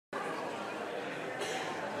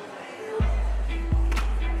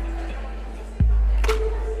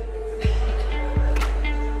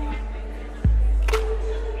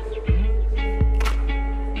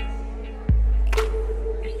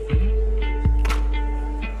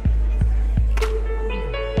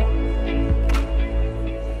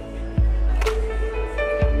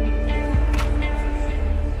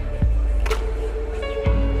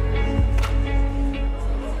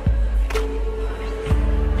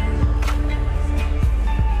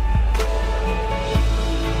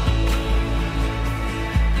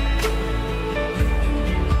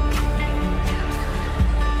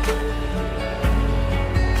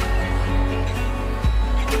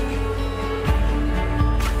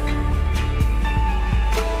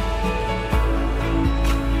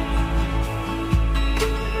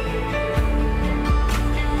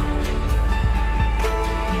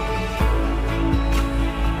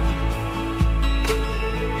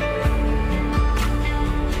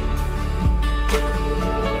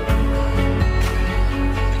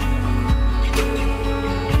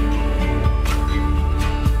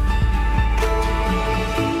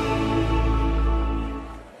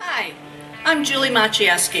I'm Julie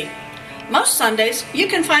Maciejewski. Most Sundays, you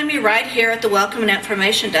can find me right here at the Welcome and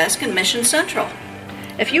Information Desk in Mission Central.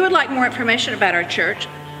 If you would like more information about our church,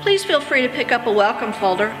 please feel free to pick up a welcome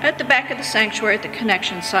folder at the back of the sanctuary at the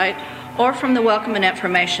connection site or from the Welcome and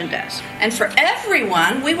Information Desk. And for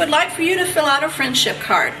everyone, we would like for you to fill out a friendship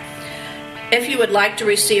card. If you would like to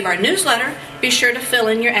receive our newsletter, be sure to fill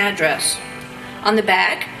in your address. On the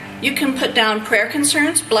back, you can put down prayer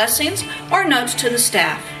concerns, blessings, or notes to the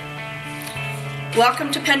staff.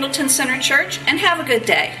 Welcome to Pendleton Center Church, and have a good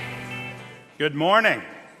day. Good morning.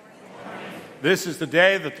 This is the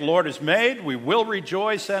day that the Lord has made. We will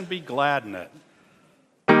rejoice and be glad in it.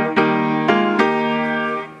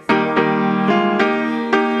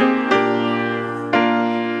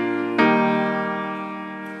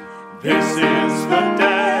 This is the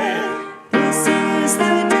day. This is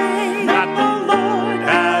the day that the Lord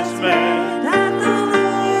has made. that the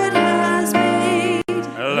Lord has made.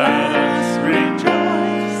 Let us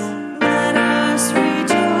rejoice Let us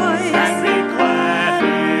rejoice and be glad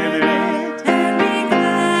in it. and be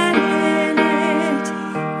glad in it.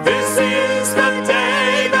 This is the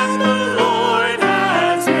day that the Lord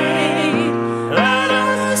has made. Let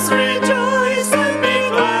us rejoice and be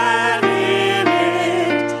glad in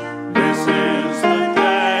it. This is the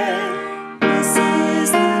day This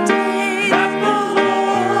is the day that the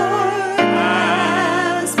Lord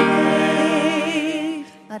has made.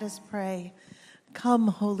 Let us pray. Come,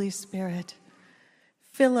 Holy Spirit,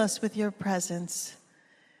 fill us with your presence.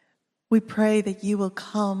 We pray that you will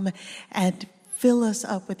come and fill us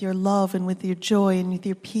up with your love and with your joy and with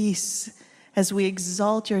your peace as we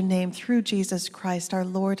exalt your name through Jesus Christ, our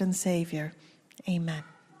Lord and Savior. Amen.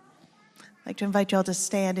 I'd like to invite you all to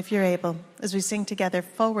stand, if you're able, as we sing together,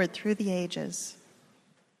 Forward Through the Ages.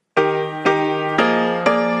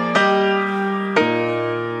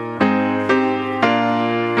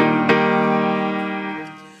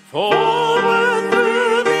 forward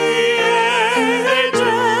through the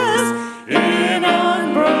ages in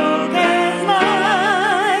unbroken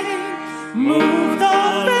line. Move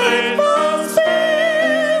the faithful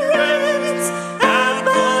spirits at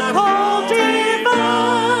the call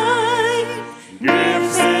divine.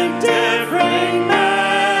 Gifts in differing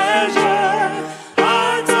measure,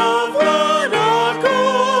 hearts of one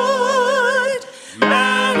accord.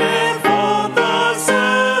 Manifold the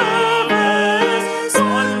service,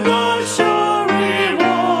 one the sure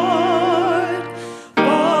reward.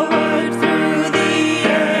 Forward through the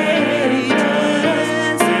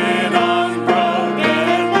ages in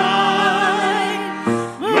unbroken line.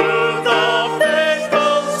 Move the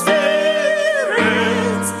faithful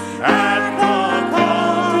spirits at the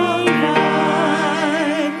call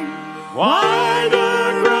divine.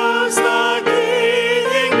 Wider grows the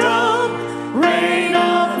kingdom, reign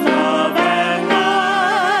of love and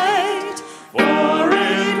light. For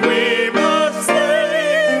it we must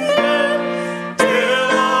linger till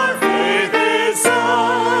our faith is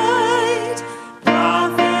sight.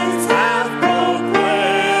 Prophets have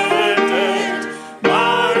proclaimed it,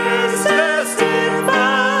 martyrs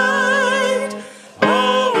testified.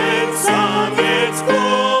 Oh, it sung its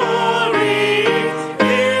glory,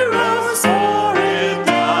 heroes for it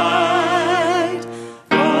died.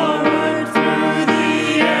 Forward through the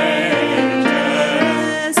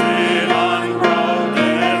ages in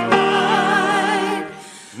unbroken line.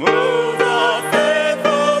 Move the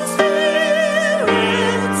faithful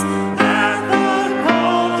spirits at the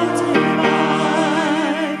call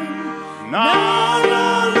divine. Not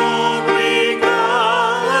alone we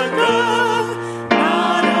conquer,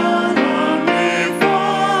 not alone we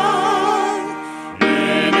fall.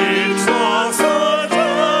 In each loss or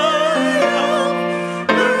triumph,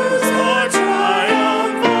 lose or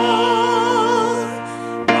triumph all.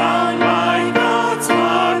 Bound by God's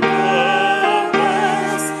hard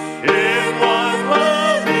purpose, in one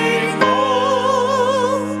loving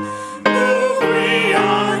whole, move we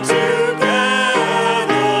on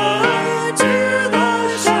together to the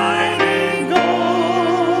shining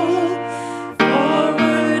goal.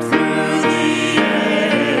 Forward through the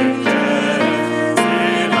ages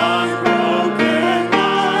in unbroken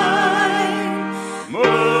line.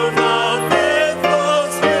 Move the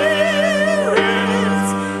faithful spirits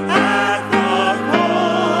at the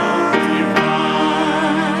call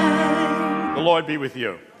divine. The Lord be with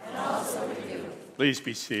you. Please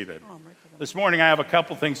be seated. This morning I have a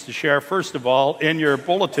couple things to share. First of all, in your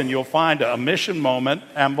bulletin you'll find a mission moment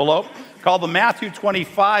envelope called the Matthew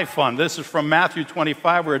 25 Fund. This is from Matthew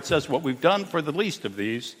 25 where it says, what we've done for the least of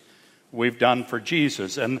these, we've done for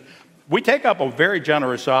Jesus. And We take up a very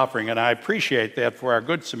generous offering, and I appreciate that, for our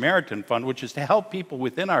Good Samaritan Fund, which is to help people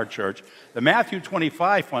within our church. The Matthew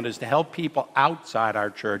 25 Fund is to help people outside our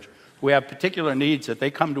church who have particular needs that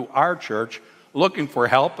they come to our church looking for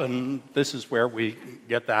help, and this is where we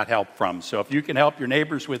get that help from. So if you can help your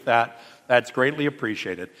neighbors with that, that's greatly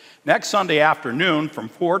appreciated. Next Sunday afternoon from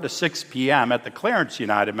 4 to 6 p.m. at the Clarence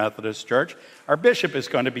United Methodist Church, our bishop is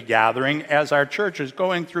going to be gathering as our church is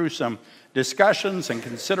going through some discussions and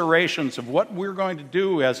considerations of what we're going to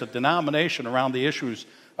do as a denomination around the issues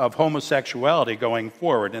of homosexuality going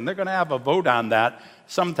forward. And they're going to have a vote on that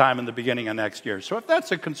sometime in the beginning of next year. So if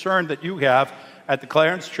that's a concern that you have at the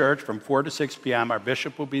Clarence Church from 4 to 6 p.m., our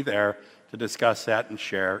bishop will be there to discuss that and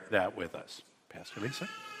share that with us. Pastor Lisa?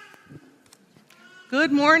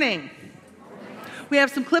 Good morning. We have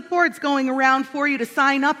some clipboards going around for you to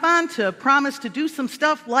sign up on to promise to do some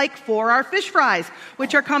stuff like for our fish fries,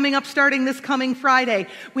 which are coming up starting this coming Friday.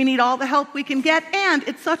 We need all the help we can get, and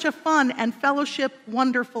it's such a fun and fellowship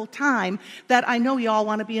wonderful time that I know you all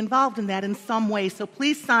want to be involved in that in some way, so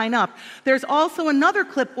please sign up. There's also another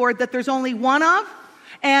clipboard that there's only one of,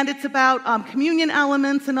 and it's about communion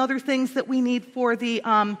elements and other things that we need for the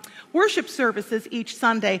worship services each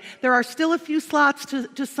Sunday. There are still a few slots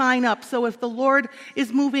to sign up, so if the Lord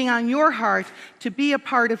is moving on your heart to be a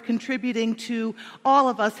part of contributing to all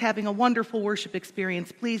of us having a wonderful worship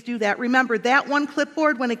experience, please do that. Remember, that one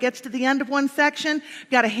clipboard, when it gets to the end of one section,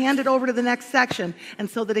 you've got to hand it over to the next section, and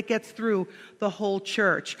so that it gets through the whole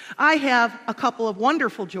church. I have a couple of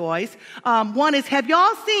wonderful joys. One is, have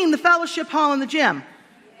y'all seen the fellowship hall in the gym?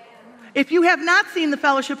 If you have not seen the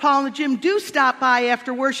fellowship hall in the gym, do stop by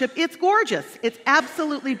after worship. It's gorgeous. It's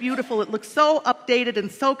absolutely beautiful. It looks so updated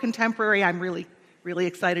and so contemporary. I'm really, really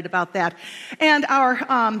excited about that. And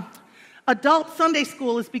our adult Sunday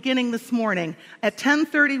school is beginning this morning. At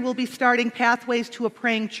 10:30, we'll be starting Pathways to a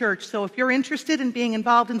Praying Church. So if you're interested in being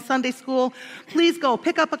involved in Sunday school, please go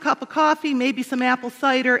pick up a cup of coffee, maybe some apple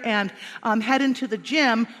cider, and head into the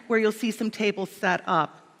gym where you'll see some tables set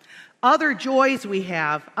up. Other joys we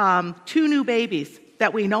have, 2 new babies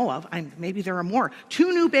that we know of. Maybe there are more.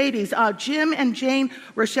 2 new babies. Jim and Jane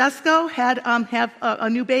Rochesko have a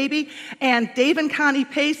new baby, and Dave and Connie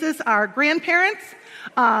Paces are grandparents.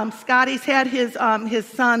 Scotty's had his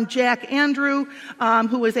son Jack Andrew,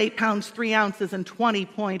 who is 8 pounds 3 ounces and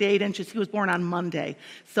 20.8 inches. He was born on Monday.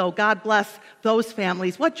 So God bless those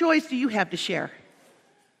families. What joys do you have to share?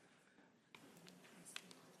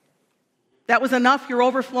 That was enough? You're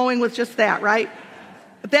overflowing with just that, right?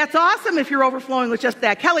 That's awesome if you're overflowing with just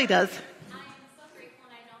that. Kelly does. I am so grateful,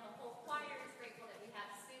 and I know the whole choir is grateful that we have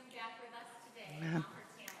Sue back with us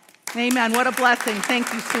today. Amen. Amen. What a blessing.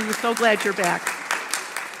 Thank you, Sue. We're so glad you're back.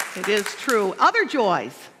 It is true. Other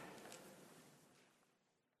joys.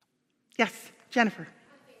 Yes, Jennifer.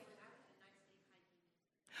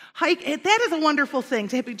 Hike. That is a wonderful thing,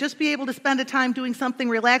 to just be able to spend a time doing something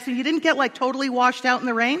relaxing. You didn't get totally washed out in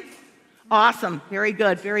the rain? Awesome. Very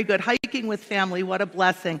good. Very good. Hiking with family. What a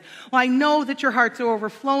blessing. Well, I know that your hearts are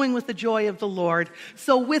overflowing with the joy of the Lord.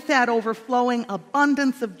 So with that overflowing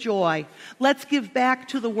abundance of joy, let's give back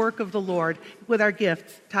to the work of the Lord with our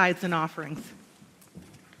gifts, tithes, and offerings.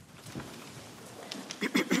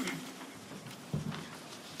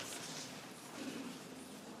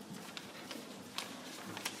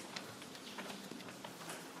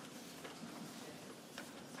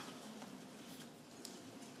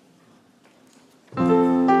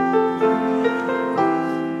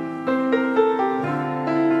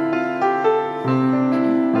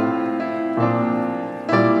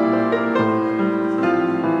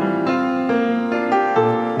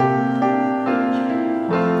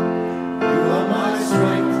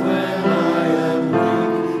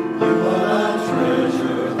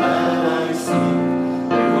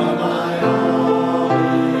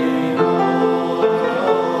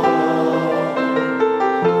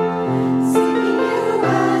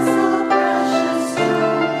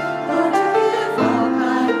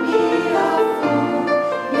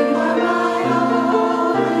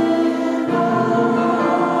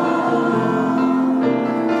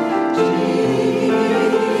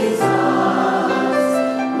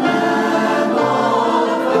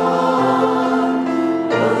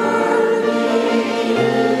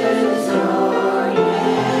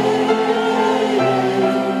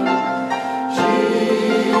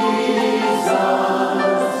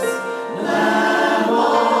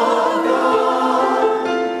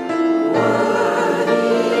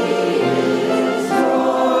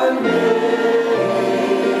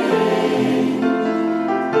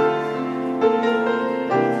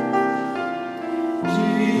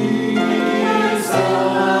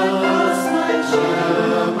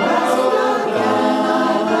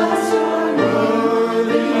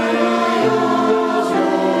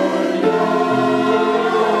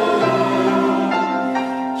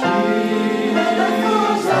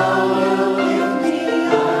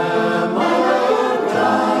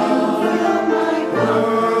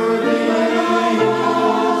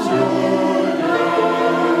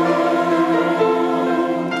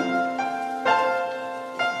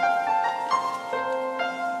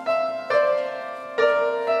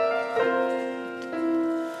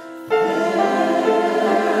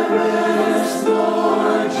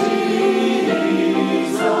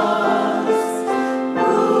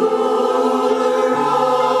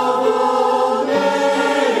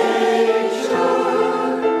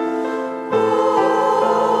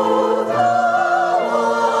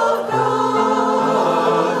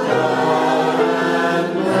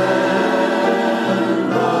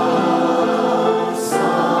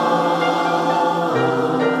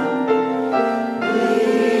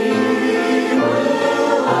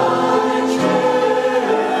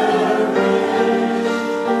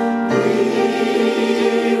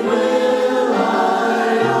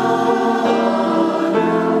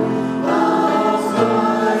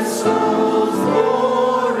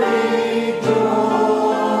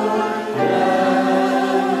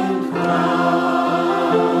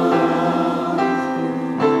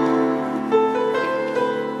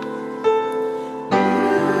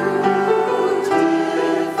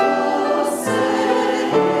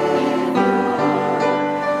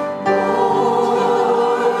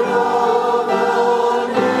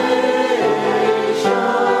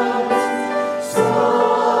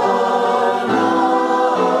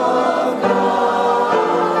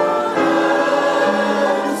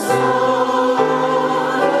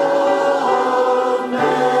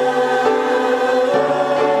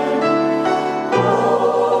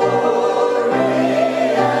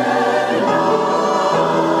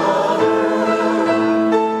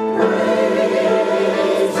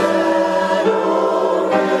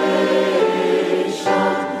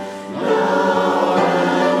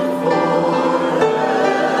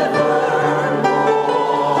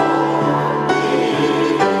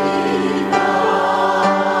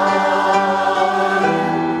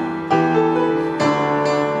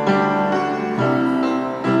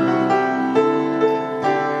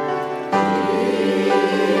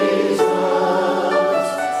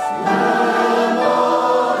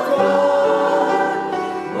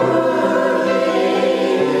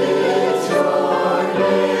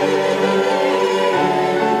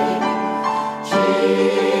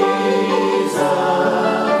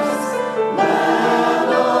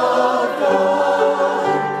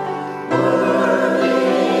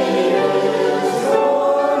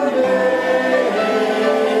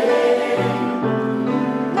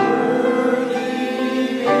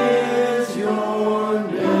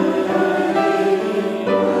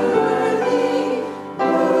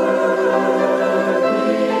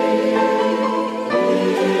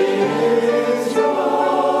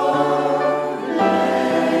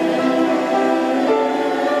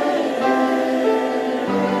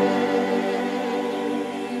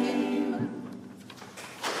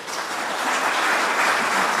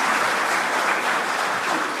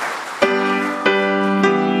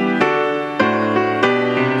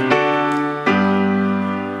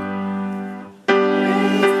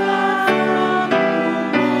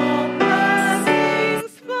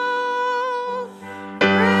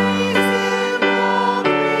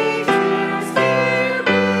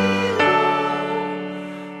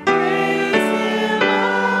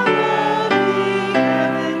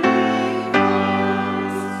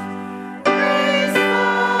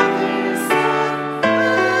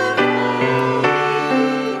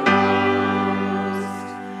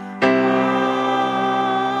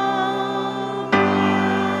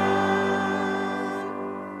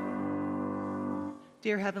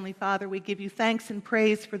 dear Heavenly Father, we give you thanks and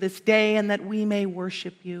praise for this day and that we may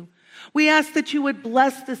worship you. We ask that you would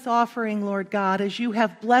bless this offering, Lord God, as you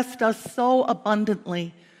have blessed us so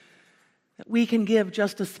abundantly, that we can give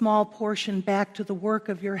just a small portion back to the work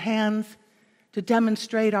of your hands to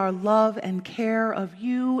demonstrate our love and care of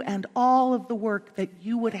you and all of the work that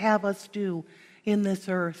you would have us do in this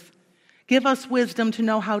earth. Give us wisdom to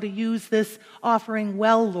know how to use this offering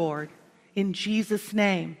well, Lord, in Jesus'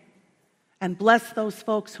 name. And bless those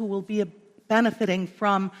folks who will be benefiting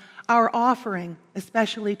from our offering,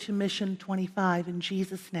 especially to Mission 25, in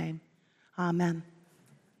Jesus' name. Amen.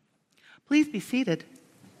 Please be seated.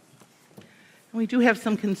 We do have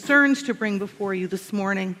some concerns to bring before you this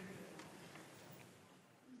morning.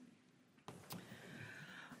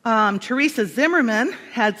 Teresa Zimmerman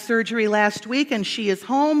had surgery last week, and she is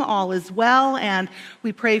home. All is well, and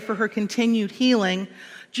we pray for her continued healing.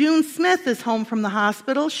 June Smith is home from the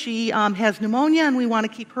hospital. She has pneumonia, and we want to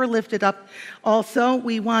keep her lifted up also.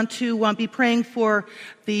 We want to be praying for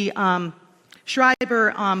the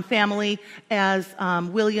Schreiber family as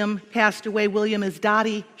William passed away. William is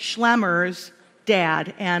Dottie Schlemmer's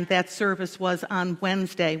dad, and that service was on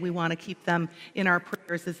Wednesday. We want to keep them in our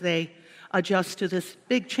prayers as they adjust to this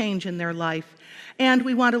big change in their life. And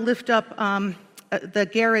we want to lift up the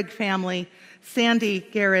Gehrig family. Sandy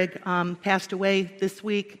Gehrig passed away this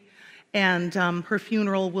week, and her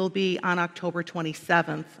funeral will be on October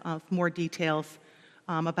 27th. More details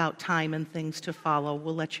about time and things to follow.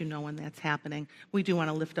 We'll let you know when that's happening. We do want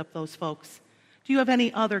to lift up those folks. Do you have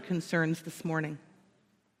any other concerns this morning?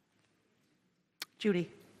 Judy.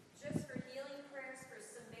 Just for healing prayers for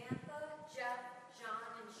Samantha, Jeff, John,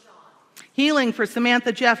 and Sean. Healing for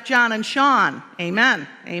Samantha, Jeff, John, and Sean. Amen.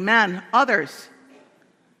 Amen. Others?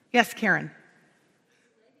 Yes, Karen.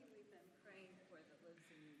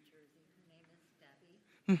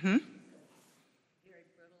 Mm-hmm. Very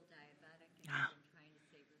brittle diabetic, and I've been trying to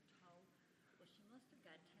save her toe. Well, she must have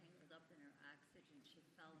got tangled up in her oxygen. She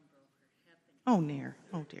fell and broke her hip. Oh, dear.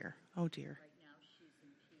 Oh, dear. Oh, dear. Right now she's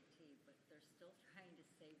in PT, but they're still trying to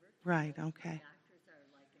save her. Right, okay. The doctors are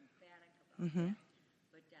emphatic about that.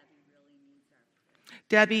 But Debbie really needs our prayer.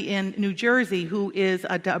 Debbie in New Jersey, who is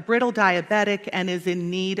a brittle diabetic and is in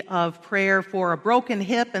need of prayer for a broken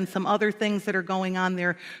hip and some other things that are going on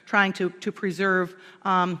there, trying to preserve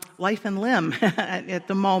life and limb at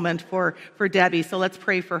the moment for Debbie. So let's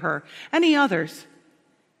pray for her. Any others?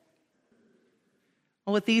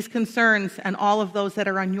 Well, with these concerns and all of those that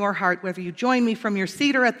are on your heart, whether you join me from your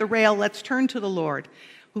seat or at the rail, let's turn to the Lord,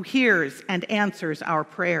 who hears and answers our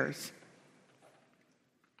prayers.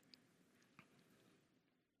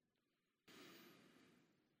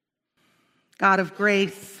 God of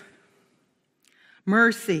grace,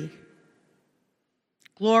 mercy,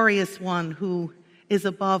 glorious one who is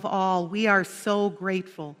above all, we are so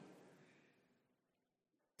grateful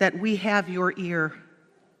that we have your ear.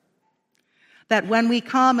 That when we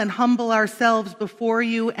come and humble ourselves before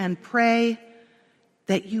you and pray,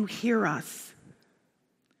 that you hear us.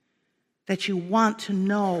 That you want to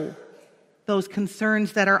know those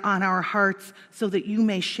concerns that are on our hearts so that you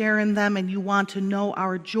may share in them, and you want to know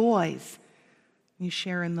our joys. You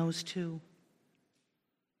share in those too.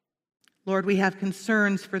 Lord, we have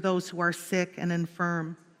concerns for those who are sick and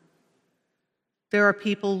infirm. There are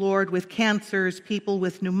people, Lord, with cancers, people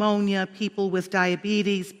with pneumonia, people with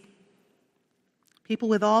diabetes, people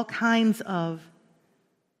with all kinds of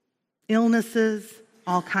illnesses,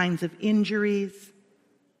 all kinds of injuries,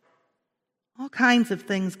 all kinds of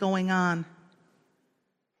things going on.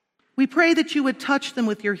 We pray that you would touch them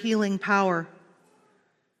with your healing power,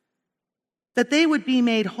 that they would be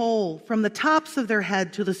made whole from the tops of their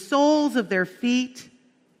head to the soles of their feet,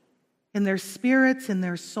 in their spirits, in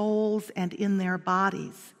their souls, and in their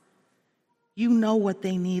bodies. You know what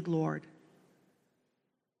they need, Lord.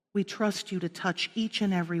 We trust you to touch each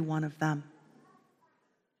and every one of them.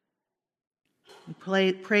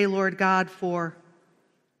 We pray, Lord God, for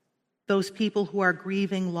those people who are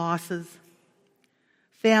grieving losses,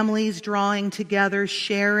 families drawing together,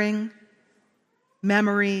 sharing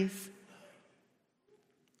memories,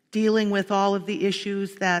 dealing with all of the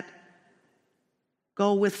issues that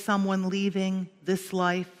go with someone leaving this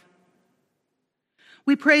life.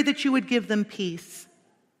 We pray that you would give them peace,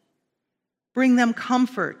 bring them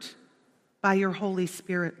comfort by your Holy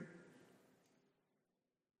Spirit.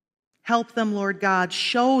 Help them, Lord God,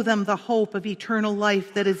 show them the hope of eternal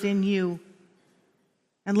life that is in you,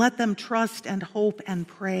 and let them trust and hope and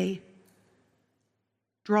pray,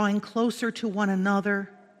 drawing closer to one another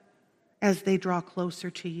as they draw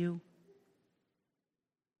closer to you.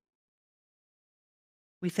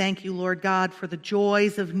 We thank you, Lord God, for the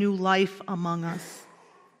joys of new life among us.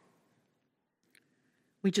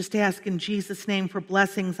 We just ask in Jesus' name for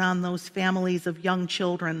blessings on those families of young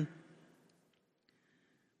children.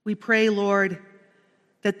 We pray, Lord,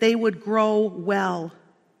 that they would grow well,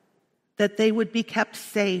 that they would be kept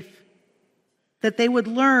safe, that they would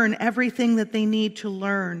learn everything that they need to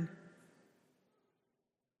learn,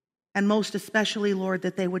 and most especially, Lord,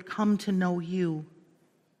 that they would come to know you,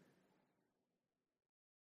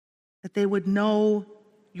 that they would know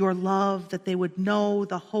your love, that they would know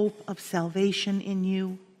the hope of salvation in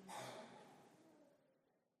you.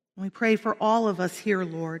 And we pray for all of us here,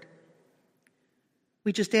 Lord.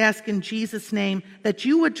 We just ask in Jesus' name that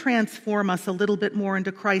you would transform us a little bit more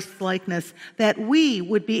into Christ's likeness, that we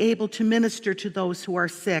would be able to minister to those who are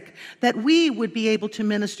sick, that we would be able to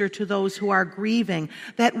minister to those who are grieving,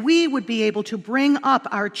 that we would be able to bring up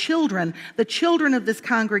our children, the children of this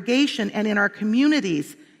congregation and in our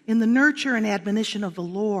communities, in the nurture and admonition of the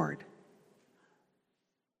Lord.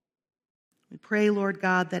 We pray, Lord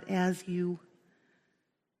God, that as you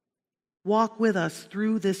walk with us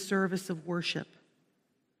through this service of worship,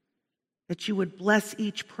 that you would bless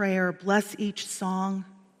each prayer, bless each song,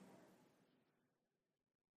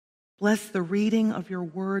 bless the reading of your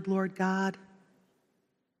word, Lord God,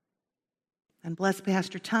 and bless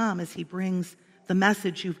Pastor Tom as he brings the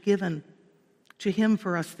message you've given to him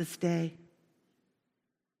for us this day.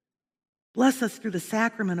 Bless us through the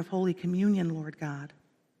sacrament of Holy Communion, Lord God,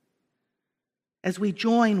 as we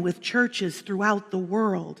join with churches throughout the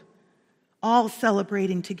world, all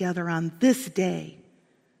celebrating together on this day,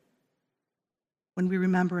 when we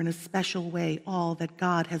remember in a special way all that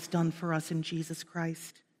God has done for us in Jesus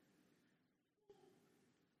Christ.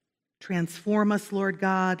 Transform us, Lord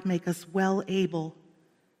God, make us well able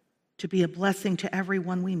to be a blessing to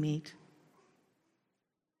everyone we meet,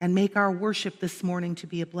 and make our worship this morning to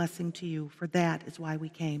be a blessing to you, for that is why we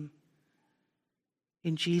came.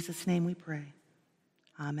 In Jesus' name we pray.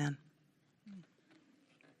 Amen.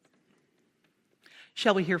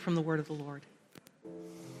 Shall we hear from the word of the Lord?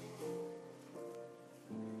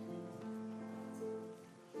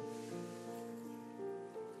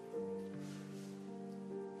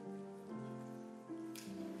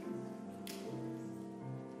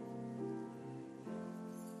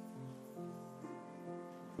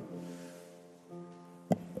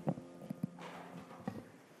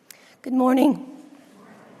 Good morning.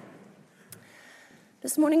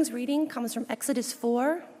 This morning's reading comes from Exodus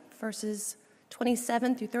 4, verses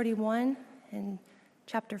 27 through 31, and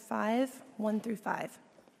chapter 5, 1 through 5.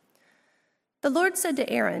 The Lord said to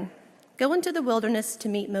Aaron, "Go into the wilderness to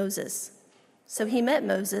meet Moses." So he met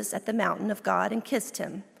Moses at the mountain of God and kissed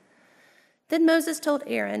him. Then Moses told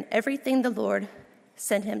Aaron everything the Lord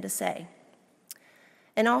sent him to say,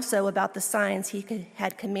 and also about the signs he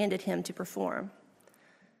had commanded him to perform.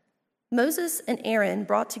 Moses and Aaron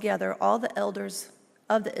brought together all the elders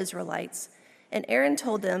of the Israelites, and Aaron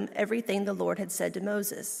told them everything the Lord had said to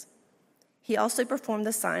Moses. He also performed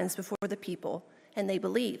the signs before the people, and they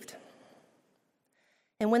believed.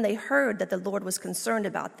 And when they heard that the Lord was concerned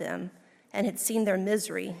about them and had seen their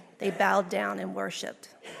misery, they bowed down and worshiped.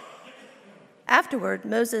 Afterward,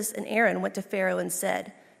 Moses and Aaron went to Pharaoh and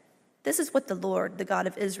said, "This is what the Lord, the God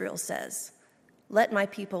of Israel, says. Let my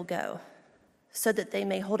people go, so that they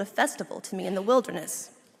may hold a festival to me in the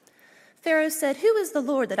wilderness." Pharaoh said, "Who is the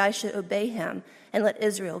Lord that I should obey him and let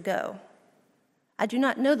Israel go? I do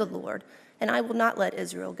not know the Lord, and I will not let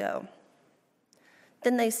Israel go."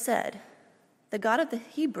 Then they said, "The God of the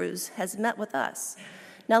Hebrews has met with us.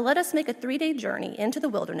 Now let us make a 3-day journey into the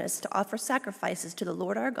wilderness to offer sacrifices to the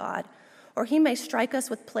Lord our God, or he may strike us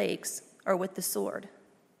with plagues or with the sword."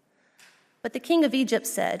 But the king of Egypt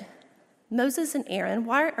said, "Moses and Aaron,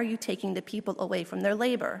 why are you taking the people away from their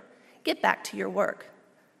labor? Get back to your work."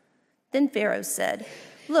 Then Pharaoh said,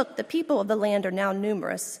 "Look, the people of the land are now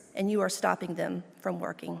numerous, and you are stopping them from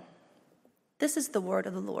working." This is the word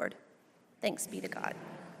of the Lord. Thanks be to God.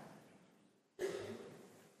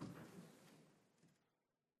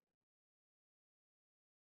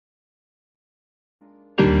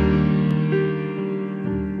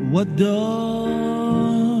 What does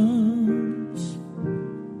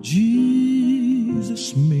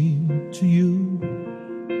Jesus mean to you?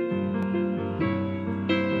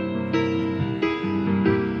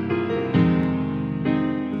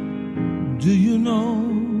 Do you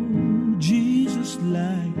know Jesus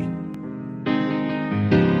like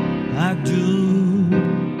I do?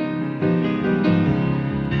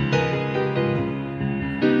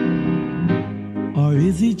 Or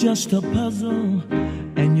is he just a puzzle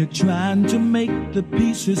and you're trying to make the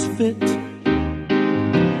pieces fit?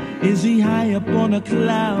 Is he high up on a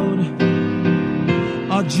cloud,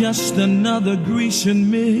 or just another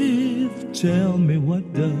Grecian myth? Tell me,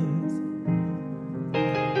 what does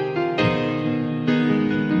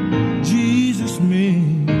Jesus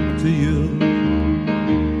mean to you?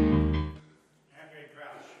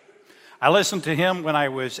 I listened to him when I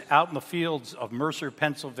was out in the fields of Mercer,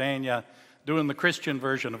 Pennsylvania, doing the Christian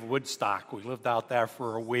version of Woodstock. We lived out there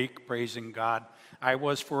for a week, praising God. I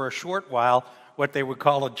was, for a short while, what they would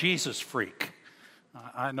call a Jesus freak.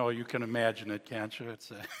 I know you can imagine it, can't you?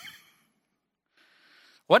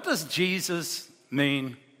 What does Jesus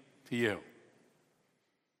mean to you?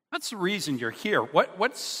 That's the reason you're here.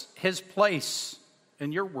 What's his place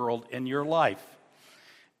in your world, in your life?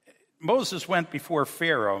 Moses went before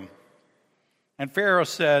Pharaoh, and Pharaoh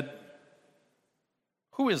said,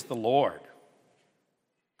 "Who is the Lord?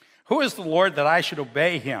 Who is the Lord that I should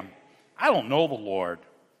obey him? I don't know the Lord."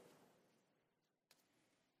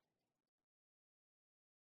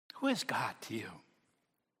 Who is God to you?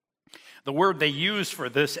 The word they use for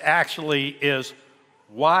this actually is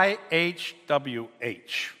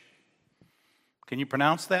YHWH. Can you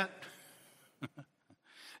pronounce that?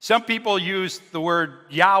 Some people use the word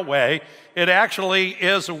Yahweh. It actually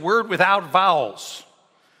is a word without vowels,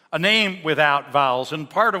 a name without vowels. And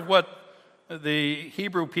part of what the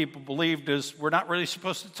Hebrew people believed is we're not really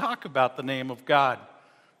supposed to talk about the name of God.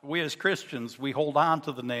 We as Christians, we hold on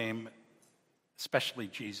to the name, especially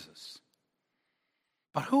Jesus.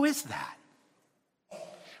 But who is that?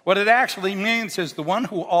 What it actually means is the one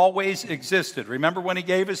who always existed. Remember when he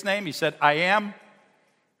gave his name? He said, "I am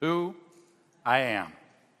who I am."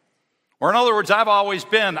 Or in other words, I've always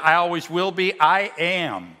been, I always will be, I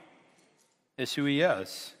am is who he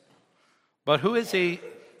is. But who is he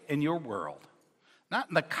in your world? Not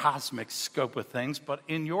in the cosmic scope of things, but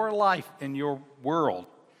in your life, in your world.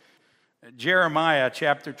 Jeremiah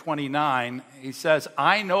chapter 29, he says,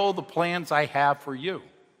 "I know the plans I have for you,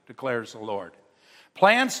 declares the Lord.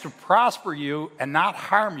 Plans to prosper you and not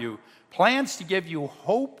harm you. Plans to give you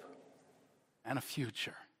hope and a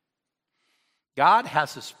future." God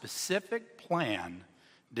has a specific plan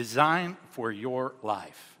designed for your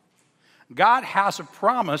life. God has a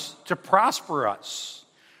promise to prosper us.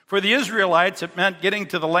 For the Israelites, it meant getting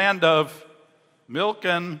to the land of milk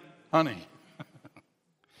and honey.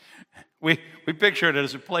 We picture it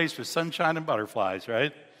as a place with sunshine and butterflies,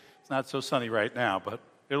 right? It's not so sunny right now, but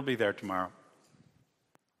it'll be there tomorrow.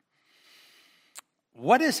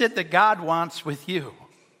 What is it that God wants with you?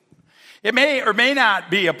 It may or may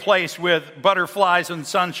not be a place with butterflies and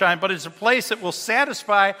sunshine, but it's a place that will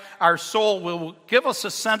satisfy our soul, will give us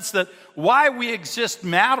a sense that why we exist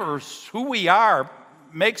matters, who we are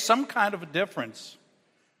makes some kind of a difference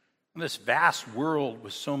in this vast world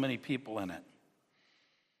with so many people in it.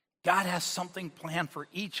 God has something planned for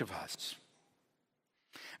each of us.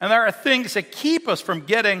 And there are things that keep us from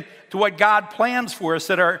getting to what God plans for us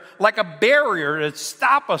that are like a barrier that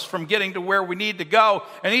stop us from getting to where we need to go.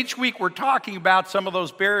 And each week we're talking about some of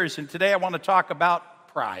those barriers. And today I want to talk about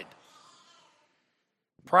pride.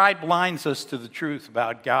 Pride blinds us to the truth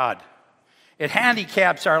about God. It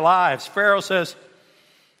handicaps our lives. Pharaoh says,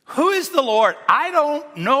 "Who is the Lord? I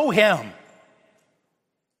don't know him.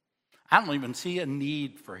 I don't even see a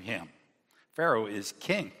need for him." Pharaoh is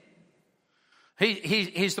king.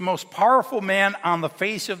 He's the most powerful man on the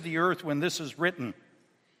face of the earth when this is written.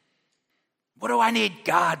 What do I need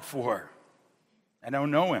God for? I don't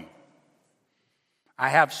know him. I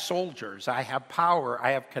have soldiers. I have power.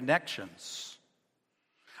 I have connections.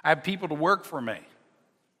 I have people to work for me.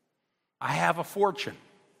 I have a fortune.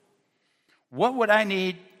 What would I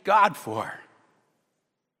need God for?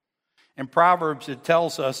 In Proverbs, it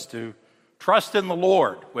tells us to trust in the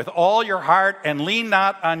Lord with all your heart and lean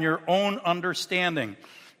not on your own understanding.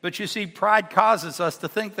 But you see, pride causes us to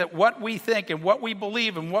think that what we think and what we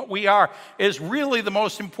believe and what we are is really the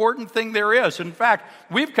most important thing there is. In fact,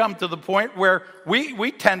 we've come to the point where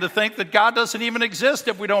we tend to think that God doesn't even exist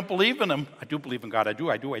if we don't believe in him. I do believe in God. I do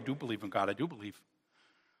believe in God. I do believe.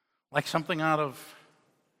 Like something out of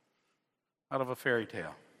a fairy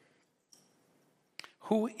tale.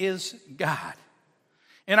 Who is God?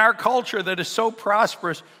 In our culture that is so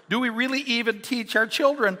prosperous, do we really even teach our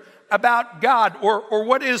children about God? Or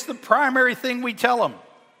what is the primary thing we tell them?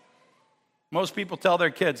 Most people tell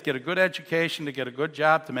their kids, get a good education, to get a good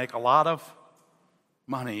job, to make a lot of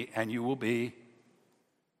money, and you will be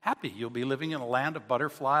happy. You'll be living in a land of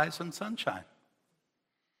butterflies and sunshine.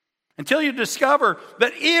 Until you discover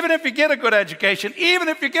that even if you get a good education, even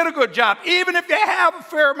if you get a good job, even if you have a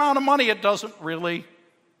fair amount of money, it doesn't really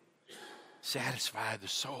satisfy the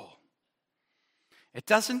soul. It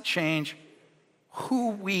doesn't change who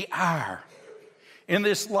we are. in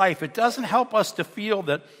this life, it doesn't help us to feel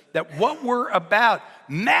that what we're about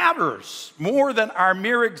matters more than our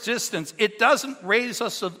mere existence. It doesn't raise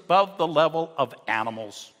us above the level of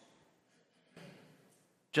animals,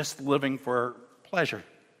 just living for pleasure.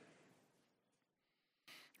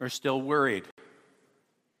 We're still worried.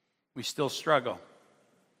 We still struggle.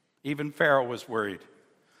 Even Pharaoh was worried.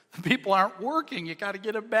 The people aren't working. You got to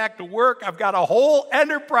get them back to work. I've got a whole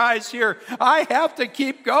enterprise here. I have to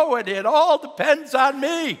keep going. It all depends on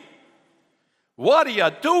me. What are you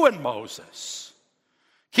doing, Moses?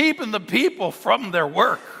 Keeping the people from their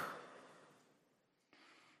work.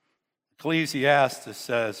 Ecclesiastes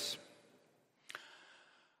says,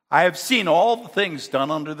 I have seen all the things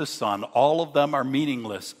done under the sun. All of them are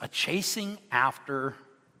meaningless, a chasing after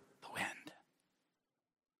the wind.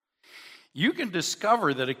 You can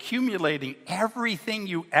discover that accumulating everything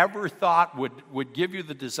you ever thought would give you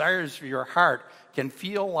the desires of your heart can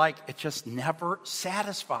feel like it just never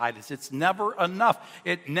satisfies. It's never enough.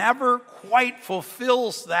 It never quite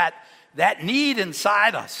fulfills that need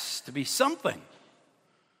inside us to be something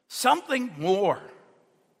more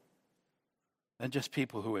than just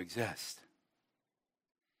people who exist.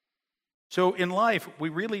 So in life, we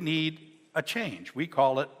really need a change. We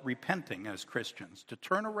call it repenting as Christians, to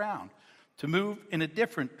turn around, to move in a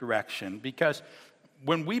different direction, because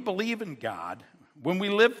when we believe in God, when we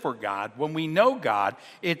live for God, when we know God,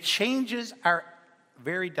 it changes our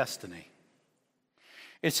very destiny.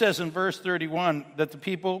 It says in verse 31 that the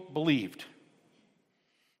people believed.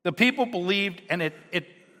 The people believed, and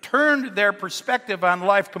it turned their perspective on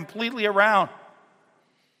life completely around.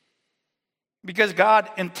 Because God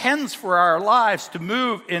intends for our lives to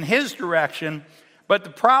move in His direction, but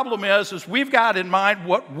the problem is we've got in mind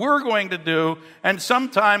what we're going to do, and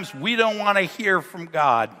sometimes we don't want to hear from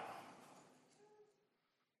God.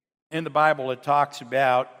 In the Bible, it talks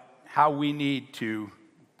about how we need to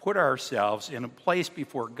put ourselves in a place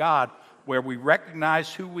before God where we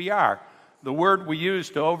recognize who we are. The word we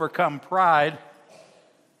use to overcome pride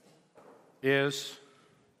is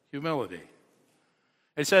humility.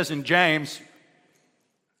 It says in James,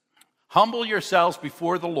 humble yourselves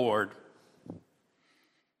before the Lord,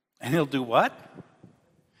 and He'll do what?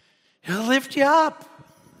 He'll lift you up.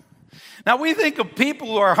 Now, we think of people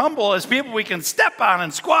who are humble as people we can step on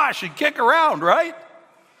and squash and kick around, right?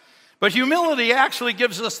 But humility actually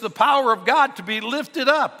gives us the power of God to be lifted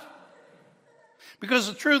up. Because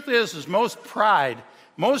the truth is most pride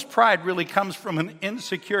really comes from an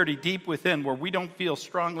insecurity deep within where we don't feel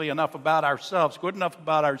strongly enough about ourselves, good enough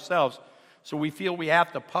about ourselves, so we feel we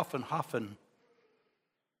have to puff and huff and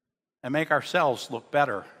make ourselves look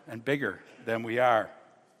better and bigger than we are.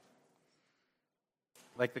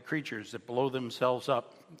 Like the creatures that blow themselves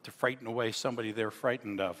up to frighten away somebody they're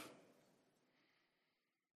frightened of.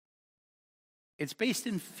 It's based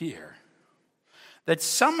in fear that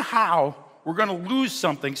somehow we're going to lose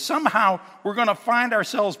something. Somehow we're going to find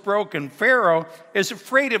ourselves broken. Pharaoh is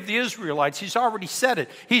afraid of the Israelites. He's already said it.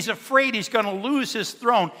 He's afraid he's going to lose his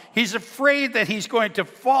throne. He's afraid that he's going to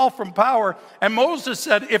fall from power. And Moses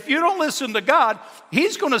said, if you don't listen to God,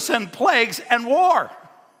 He's going to send plagues and war.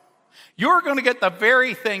 You're going to get the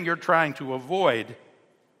very thing you're trying to avoid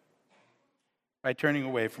by turning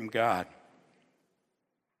away from God.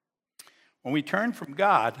 When we turn from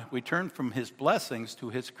God, we turn from His blessings to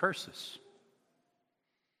His curses.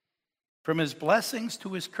 From His blessings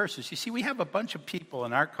to His curses. You see, we have a bunch of people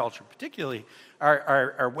in our culture, particularly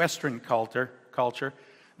our Western culture,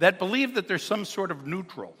 that believe that there's some sort of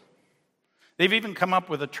neutral. They've even come up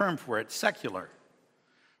with a term for it, secular.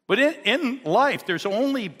 But in life, there's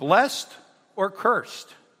only blessed or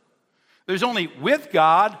cursed. There's only with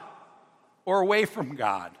God or away from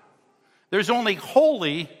God. There's only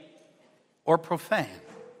holy or profane.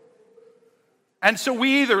 And so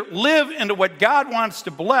we either live into what God wants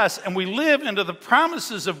to bless, and we live into the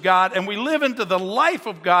promises of God, and we live into the life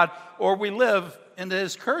of God, or we live into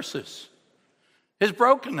His curses, His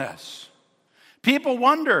brokenness. People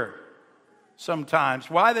wonder sometimes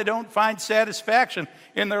why they don't find satisfaction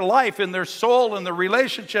in their life, in their soul, in their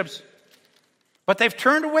relationships, but they've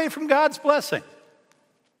turned away from God's blessing.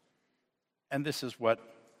 And this is what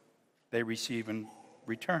they receive in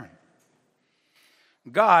return.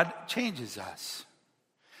 God changes us.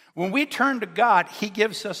 When we turn to God, He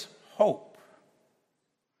gives us hope.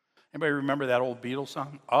 Anybody remember that old Beatles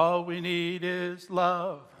song? All we need is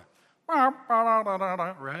love.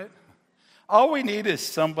 Right? All we need is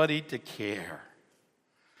somebody to care.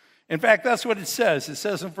 In fact, that's what it says. It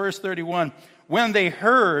says in verse 31, when they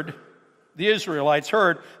heard the Israelites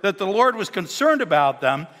heard that the Lord was concerned about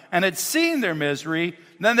them and had seen their misery,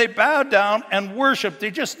 then they bowed down and worshiped.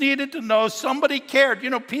 They just needed to know somebody cared. You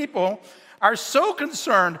know, people are so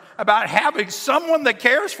concerned about having someone that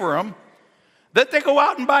cares for them that they go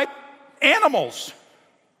out and buy animals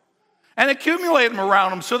and accumulate them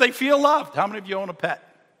around them so they feel loved. How many of you own a pet?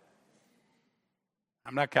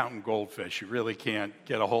 I'm not counting goldfish. You really can't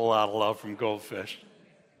get a whole lot of love from goldfish.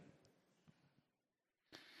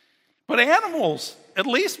 But animals at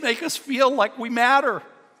least make us feel like we matter.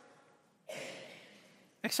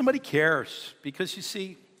 Like somebody cares. Because you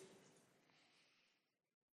see,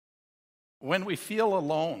 when we feel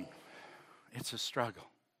alone, it's a struggle.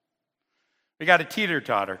 We got a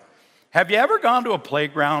teeter-totter. Have you ever gone to a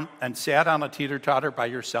playground and sat on a teeter-totter by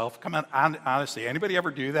yourself? Come on, honestly, anybody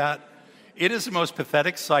ever do that? It is the most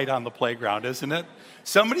pathetic sight on the playground, isn't it?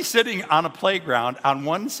 Somebody sitting on a playground on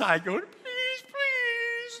one side going, please,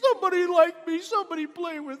 please, somebody like me, somebody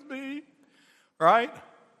play with me, right?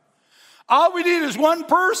 All we need is one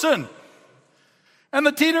person, and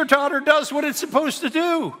the teeter-totter does what it's supposed to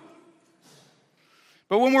do.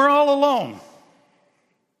 But when we're all alone,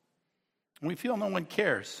 we feel no one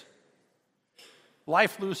cares,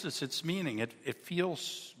 life loses its meaning. It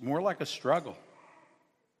feels more like a struggle.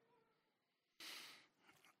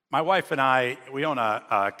 My wife and I, we own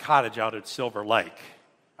a cottage out at Silver Lake.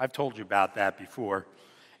 I've told you about that before.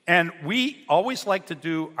 And we always like to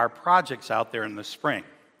do our projects out there in the spring.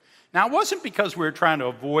 Now, it wasn't because we were trying to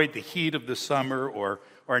avoid the heat of the summer or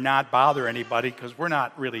not bother anybody, because we're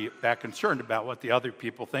not really that concerned about what the other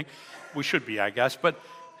people think. We should be, I guess. But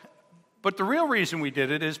the real reason we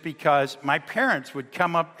did it is because my parents would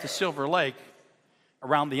come up to Silver Lake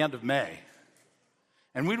around the end of May,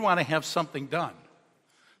 and we'd want to have something done.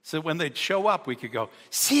 So when they'd show up, we could go,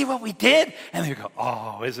 see what we did? And they'd go,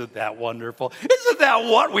 oh, isn't that wonderful? Isn't that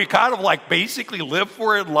what we kind of like basically live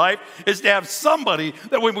for in life, is to have somebody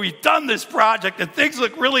that when we've done this project and things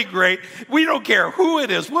look really great, we don't care who it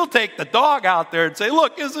is. We'll take the dog out there and say,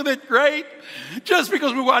 look, isn't it great? Just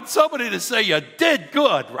because we want somebody to say you did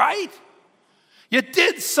good, right? You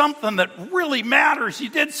did something that really matters. You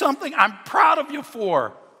did something I'm proud of you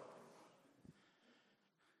for.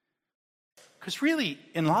 Because really,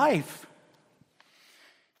 in life,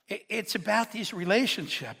 it's about these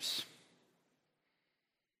relationships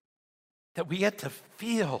that we get to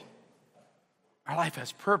feel our life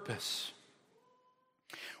has purpose.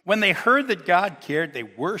 When they heard that God cared, they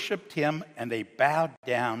worshiped him and they bowed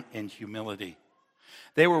down in humility.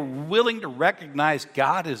 They were willing to recognize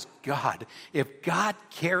God as God. If God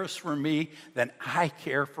cares for me, then I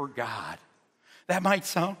care for God. That might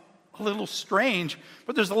sound a little strange,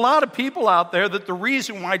 but there's a lot of people out there that the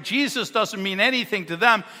reason why Jesus doesn't mean anything to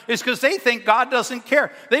them is because they think God doesn't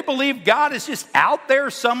care. They believe God is just out there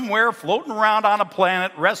somewhere floating around on a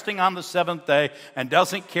planet, resting on the seventh day, and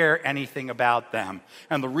doesn't care anything about them.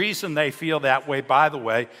 And the reason they feel that way, by the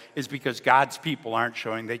way, is because God's people aren't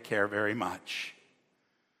showing they care very much.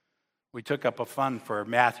 We took up a fund for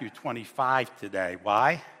Matthew 25 today.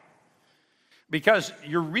 Why? Because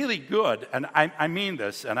you're really good, and I mean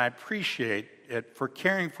this, and I appreciate it, for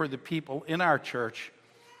caring for the people in our church.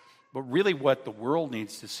 But really what the world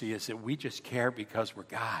needs to see is that we just care because we're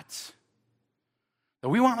God's. That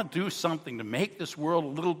we want to do something to make this world a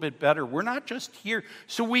little bit better. We're not just here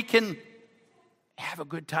so we can have a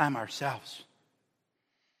good time ourselves.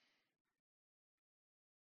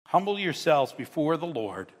 Humble yourselves before the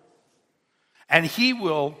Lord, and he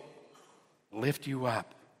will lift you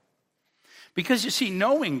up. Because you see,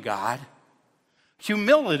 knowing God,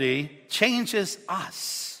 humility changes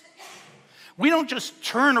us. We don't just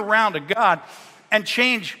turn around to God and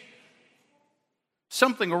change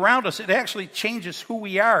something around us. It actually changes who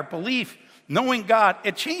we are. Belief, knowing God,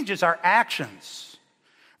 it changes our actions.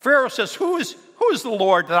 Pharaoh says, who is the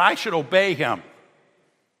Lord that I should obey him?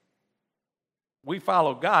 We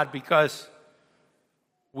follow God because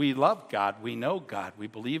we love God, we know God, we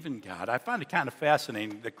believe in God. I find it kind of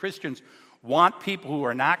fascinating that Christians want people who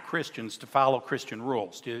are not Christians to follow Christian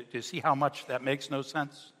rules. Do you see how much that makes no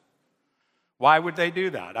sense? Why would they do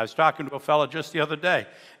that? I was talking to a fellow just the other day,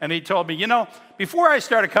 and he told me, before I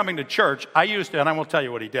started coming to church, I used to, and I won't tell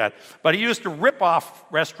you what he did, but he used to rip off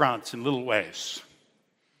restaurants in little ways.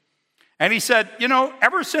 And he said,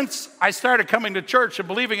 ever since I started coming to church and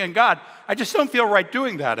believing in God, I just don't feel right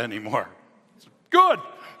doing that anymore. Good.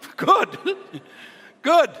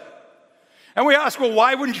 And we ask, well,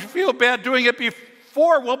 why wouldn't you feel bad doing it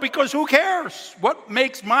before? Well, because who cares? What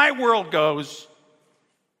makes my world goes?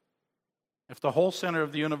 If the whole center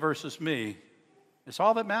of the universe is me, it's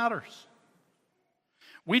all that matters.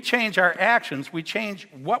 We change our actions. We change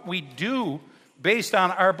what we do based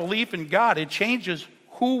on our belief in God. It changes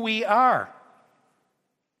who we are.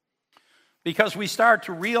 Because we start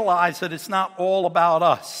to realize that it's not all about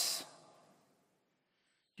us.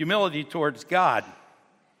 Humility towards God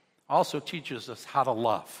also teaches us how to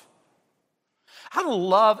love. How to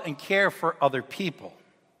love and care for other people.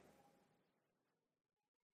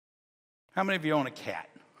 How many of you own a cat?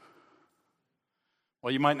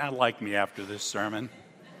 Well, you might not like me after this sermon.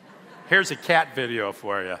 Here's a cat video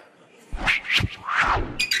for you.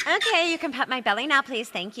 Okay, you can pet my belly now, please.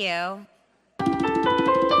 Thank you.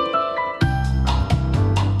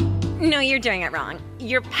 No, you're doing it wrong.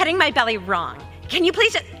 You're petting my belly wrong. Can you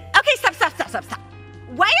please just... Okay, stop.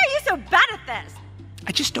 Why are you so bad at this?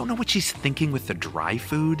 I just don't know what she's thinking with the dry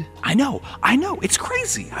food. I know. It's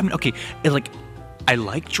crazy. I mean, okay, I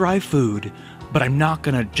like dry food, but I'm not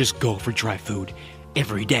gonna just go for dry food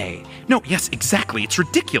every day. No, yes, exactly. It's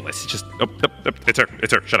ridiculous. It's just... Oh, it's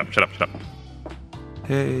her. Shut up.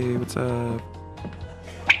 Hey, what's up?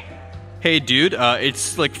 Hey, dude,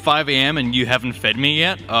 it's like 5 a.m. and you haven't fed me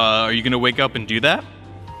yet. Are you gonna wake up and do that?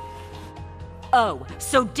 Oh,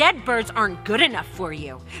 so dead birds aren't good enough for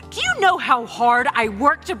you. Do you know how hard I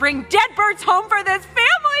work to bring dead birds home for this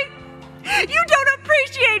family? You don't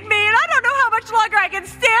appreciate me, and I don't know how much longer I can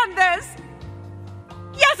stand this.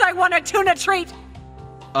 Yes, I want a tuna treat.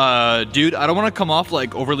 Dude, I don't want to come off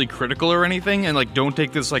like overly critical or anything, and like don't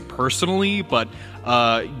take this like personally, but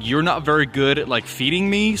you're not very good at like feeding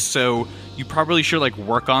me, so you probably should like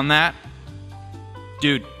work on that.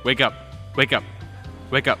 Dude, wake up.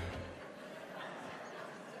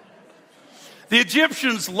 The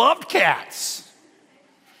Egyptians loved cats.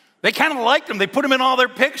 They kind of liked them. They put them in all their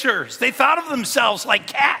pictures. They thought of themselves like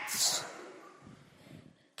cats.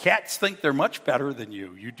 Cats think they're much better than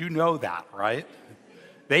you. You do know that, right?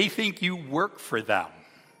 They think you work for them.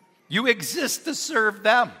 You exist to serve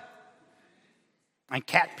them. And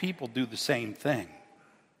cat people do the same thing.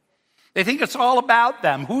 They think it's all about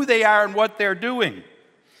them, who they are and what they're doing.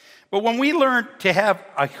 But when we learn to have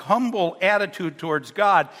a humble attitude towards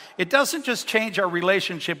God, it doesn't just change our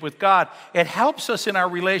relationship with God, it helps us in our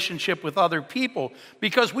relationship with other people,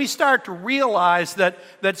 because we start to realize that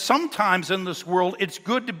sometimes in this world it's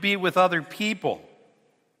good to be with other people.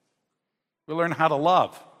 We learn how to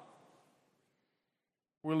love.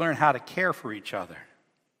 We learn how to care for each other.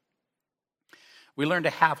 We learn to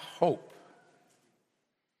have hope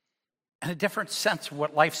and a different sense of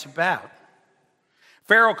what life's about.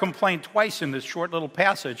 Pharaoh complained twice in this short little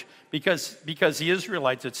passage because the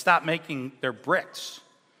Israelites had stopped making their bricks.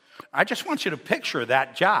 I just want you to picture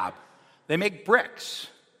that job. They make bricks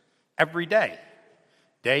every day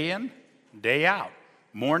in, day out.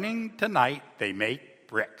 Morning to night, they make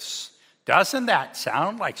bricks. Doesn't that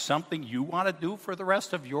sound like something you want to do for the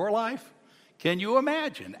rest of your life? Can you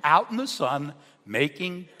imagine out in the sun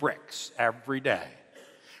making bricks every day?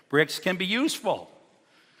 Bricks can be useful.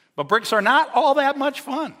 But bricks are not all that much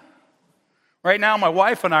fun. Right now, my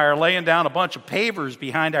wife and I are laying down a bunch of pavers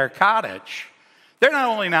behind our cottage. They're not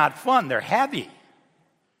only not fun, they're heavy.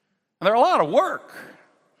 And they're a lot of work.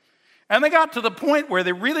 And they got to the point where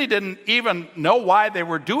they really didn't even know why they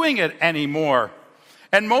were doing it anymore.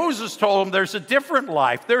 And Moses told them there's a different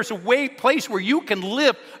life. There's a place where you can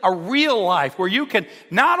live a real life, where you can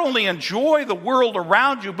not only enjoy the world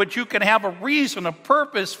around you, but you can have a reason, a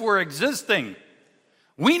purpose for existing.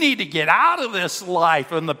 We need to get out of this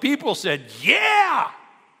life. And the people said, yeah.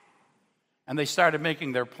 And they started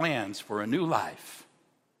making their plans for a new life.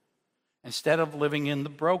 Instead of living in the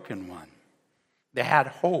broken one, they had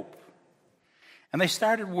hope. And they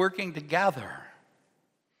started working together.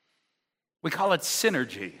 We call it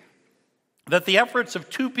synergy. That the efforts of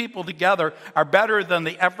two people together are better than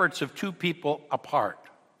the efforts of two people apart.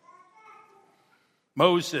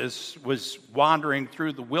 Moses was wandering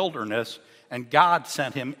through the wilderness, and God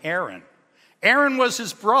sent him Aaron. Aaron was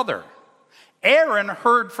his brother. Aaron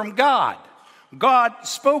heard from God. God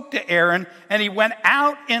spoke to Aaron, and he went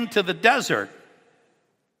out into the desert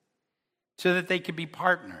so that they could be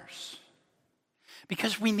partners.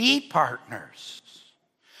 Because we need partners.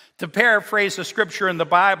 To paraphrase a scripture in the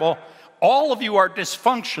Bible, all of you are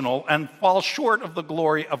dysfunctional and fall short of the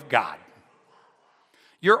glory of God.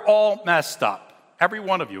 You're all messed up. Every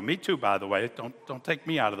one of you. Me too, by the way. Don't take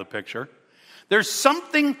me out of the picture. There's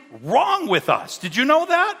something wrong with us. Did you know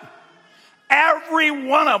that? Every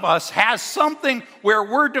one of us has something where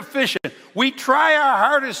we're deficient. We try our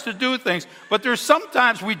hardest to do things, but there's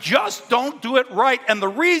sometimes we just don't do it right. And the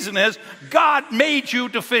reason is God made you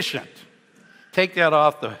deficient. Take that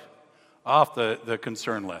off the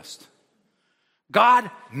concern list. God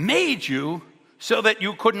made you so that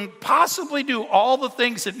you couldn't possibly do all the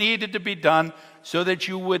things that needed to be done so that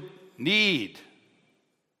you would need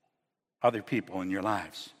other people in your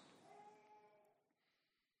lives.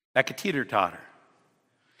 Like a teeter-totter.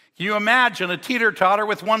 Can you imagine a teeter-totter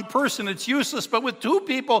with one person? It's useless, but with two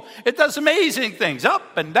people, it does amazing things,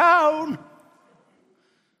 up and down.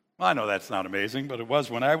 Well, I know that's not amazing, but it was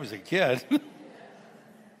when I was a kid.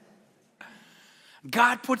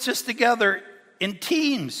 God puts us together in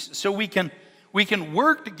teams so we can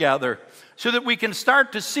work together, so that we can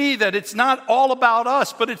start to see that it's not all about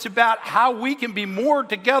us, but it's about how we can be more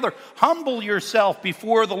together. Humble yourself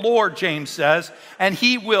before the Lord, James says, and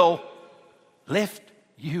he will lift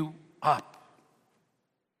you up.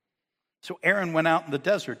 So Aaron went out in the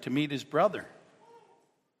desert to meet his brother.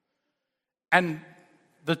 And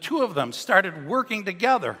the two of them started working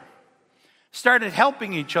together, started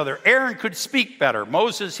helping each other. Aaron could speak better.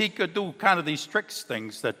 Moses, he could do kind of these tricks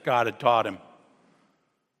things that God had taught him.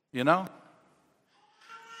 You know?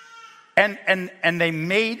 And they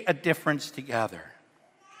made a difference together.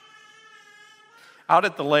 Out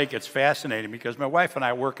at the lake, it's fascinating because my wife and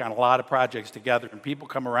I work on a lot of projects together, and people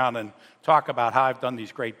come around and talk about how I've done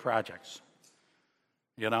these great projects.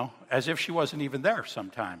 You know, as if she wasn't even there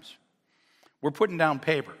sometimes. We're putting down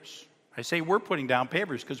pavers. I say we're putting down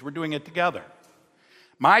pavers because we're doing it together.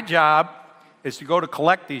 My job is to go to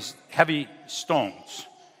collect these heavy stones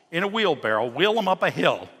in a wheelbarrow, wheel them up a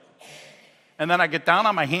hill, and then I get down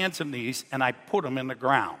on my hands and knees and I put them in the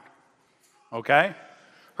ground. Okay?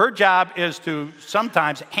 Her job is to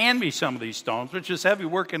sometimes hand me some of these stones, which is heavy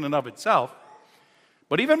work in and of itself.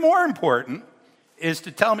 But even more important is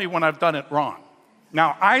to tell me when I've done it wrong.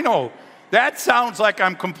 Now, I know that sounds like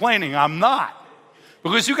I'm complaining. I'm not.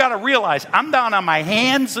 Because you got to realize I'm down on my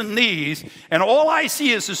hands and knees, and all I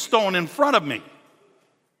see is a stone in front of me.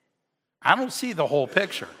 I don't see the whole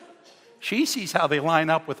picture. She sees how they line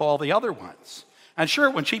up with all the other ones. And sure,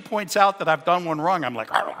 when she points out that I've done one wrong, I'm like,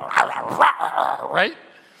 right?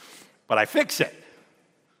 But I fix it.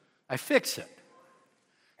 I fix it.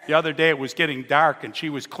 The other day it was getting dark and she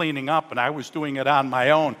was cleaning up and I was doing it on my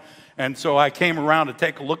own. And so I came around to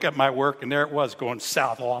take a look at my work and there it was going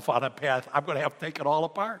south off on a path. I'm going to have to take it all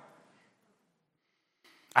apart.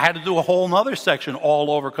 I had to do a whole nother section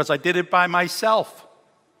all over because I did it by myself.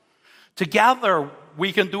 Together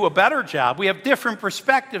we can do a better job. We have different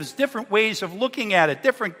perspectives, different ways of looking at it,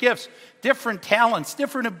 different gifts, different talents,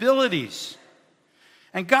 different abilities.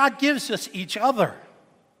 And God gives us each other.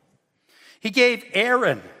 He gave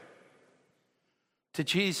Aaron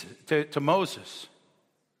to Moses.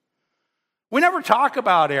 We never talk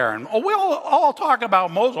about Aaron. Oh, we all talk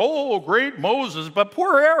about Moses. Oh, great Moses. But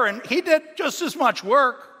poor Aaron, he did just as much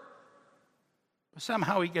work. But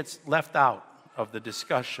somehow he gets left out of the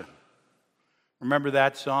discussion. Remember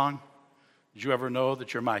that song? Did you ever know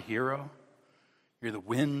that you're my hero? You're the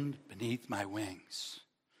wind beneath my wings.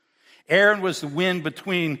 Aaron was the wind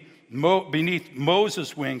beneath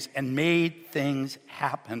Moses' wings and made things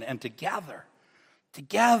happen. And together,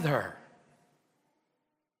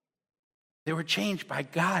 they were changed by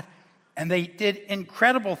God. And they did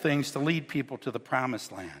incredible things to lead people to the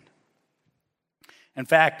promised land. In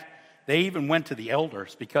fact, they even went to the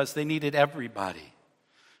elders because they needed everybody.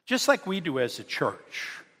 Just like we do as a church.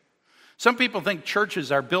 Some people think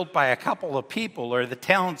churches are built by a couple of people or the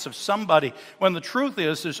talents of somebody, when the truth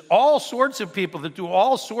is there's all sorts of people that do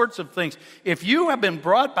all sorts of things. If you have been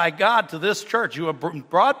brought by God to this church, you have been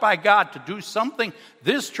brought by God to do something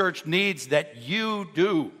this church needs that you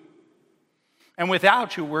do. And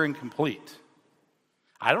without you, we're incomplete.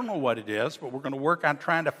 I don't know what it is, but we're going to work on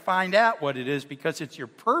trying to find out what it is because it's your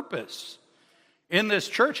purpose. In this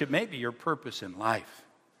church, it may be your purpose in life.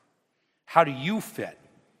 How do you fit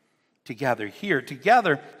together here?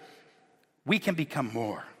 Together, we can become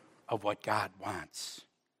more of what God wants.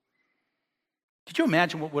 Could you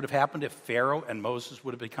imagine what would have happened if Pharaoh and Moses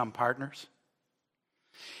would have become partners?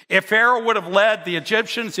 If Pharaoh would have led the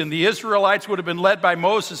Egyptians and the Israelites would have been led by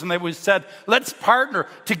Moses and they would have said, let's partner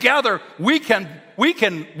together, we can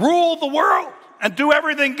rule the world and do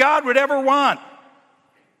everything God would ever want.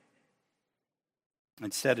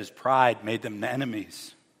 Instead, his pride made them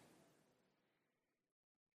enemies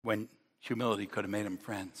when humility could have made them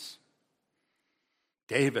friends.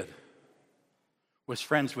 David was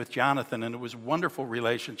friends with Jonathan, and it was a wonderful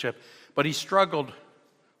relationship, but he struggled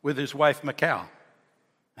with his wife Michal,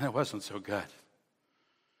 and it wasn't so good.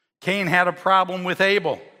 Cain had a problem with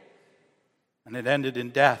Abel, and it ended in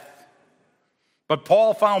death. But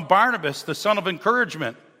Paul found Barnabas, the son of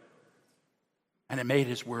encouragement, and it made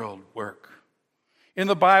his world work. In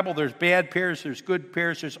the Bible, there's bad peers, there's good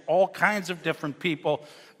peers, there's all kinds of different people.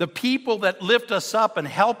 The people that lift us up and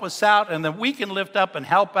help us out and that we can lift up and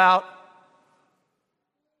help out,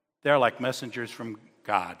 they're like messengers from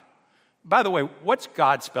God. By the way, what's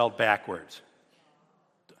God spelled backwards?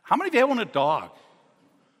 How many of you own a dog?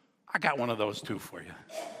 I got one of those too for you.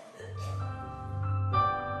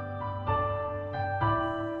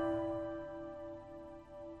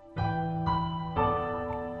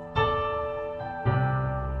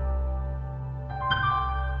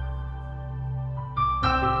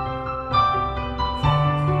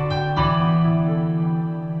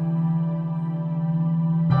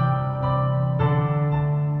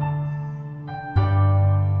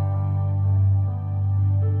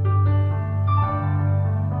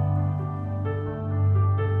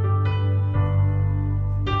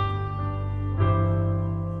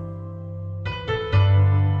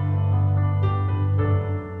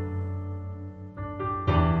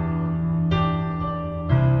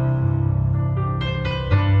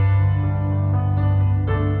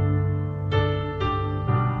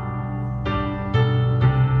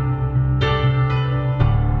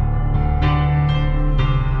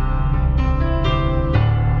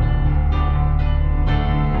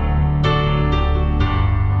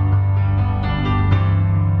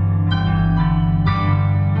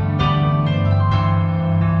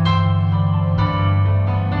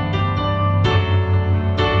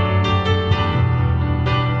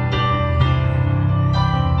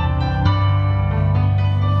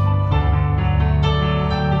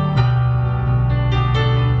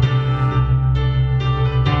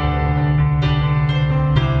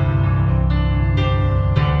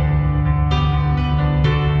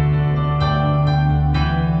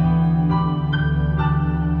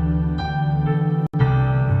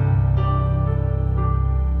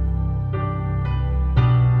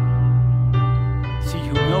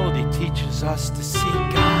 Us to see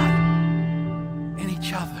God in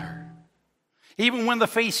each other. Even when the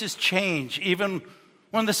faces change, even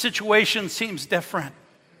when the situation seems different,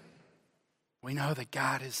 we know that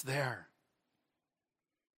God is there.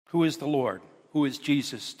 Who is the Lord? Who is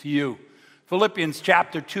Jesus to you? Philippians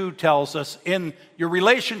chapter 2 tells us, in your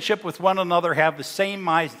relationship with one another, have the same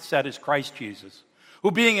mindset as Christ Jesus,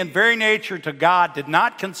 who being in very nature to God did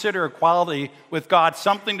not consider equality with God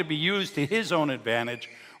something to be used to his own advantage.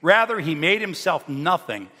 Rather, he made himself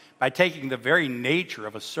nothing by taking the very nature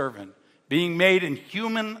of a servant, being made in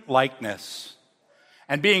human likeness.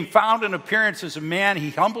 And being found in appearance as a man, he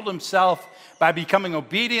humbled himself by becoming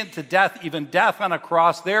obedient to death, even death on a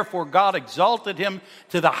cross. Therefore, God exalted him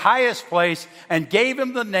to the highest place and gave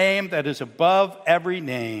him the name that is above every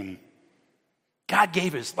name. God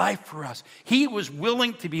gave his life for us. He was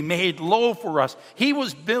willing to be made low for us. He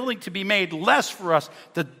was willing to be made less for us,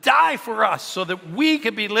 to die for us so that we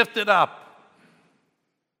could be lifted up.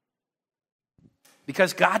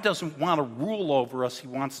 Because God doesn't want to rule over us. He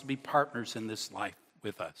wants to be partners in this life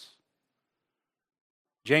with us.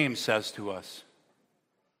 James says to us,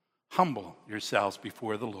 humble yourselves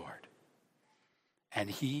before the Lord, and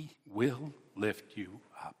he will lift you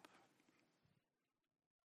up.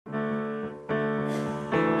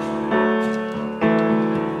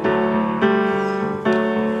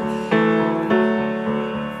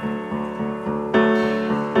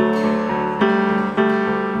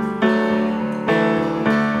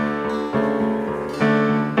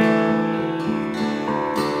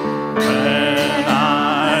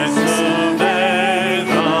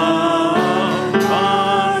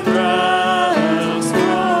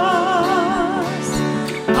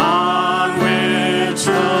 I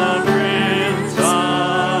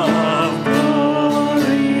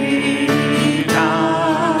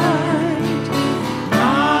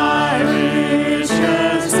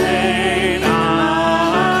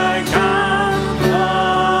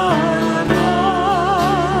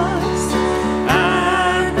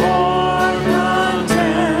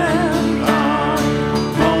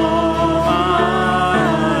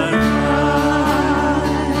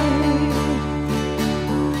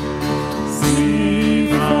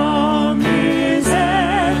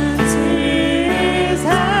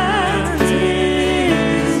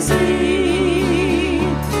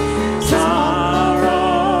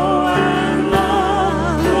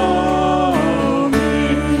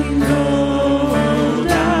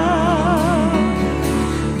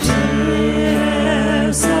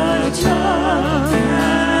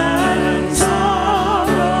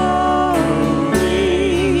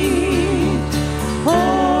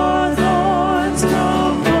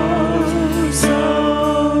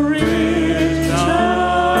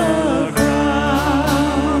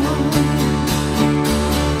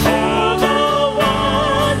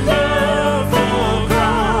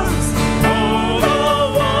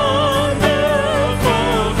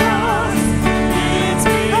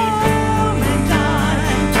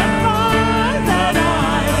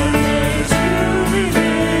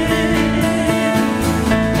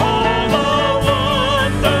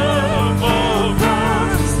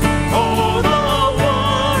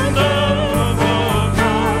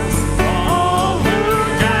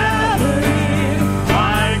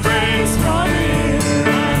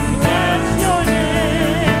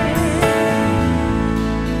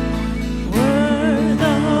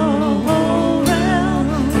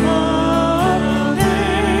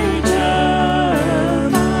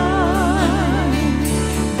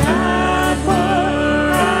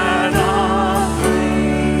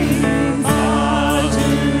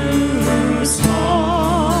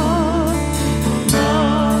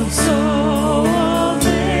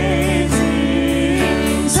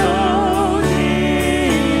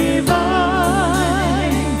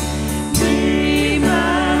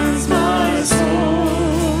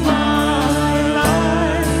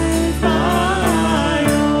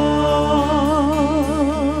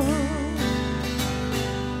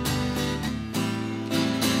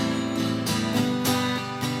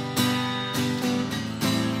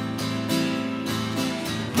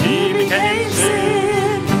became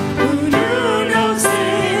sin, who knew no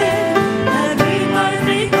sin, that we might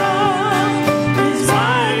become his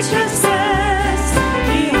righteousness.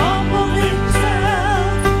 He humbled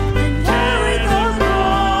himself and carried the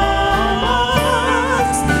cross.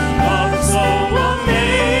 Love so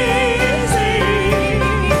amazing,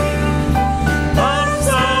 love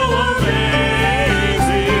so amazing.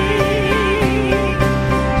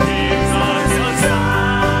 Jesus Messiah,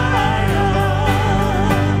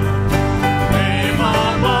 name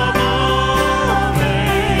above all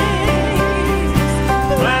names,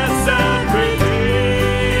 blessed Redeemer,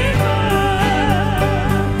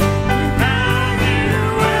 Emmanuel,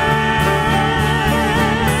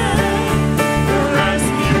 the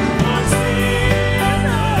rescue of sinners,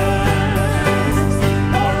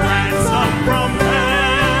 a ransom from heaven.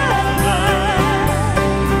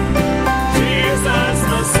 Jesus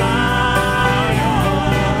Messiah,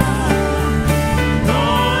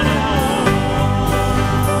 Lord of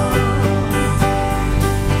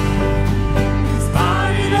His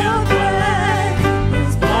body the bread,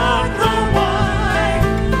 His blood the wine,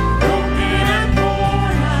 broken and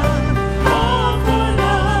poured out, all for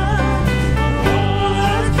love. The whole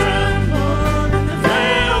earth trembled, and the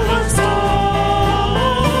veil was torn.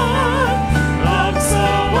 Love so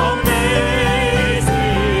amazing,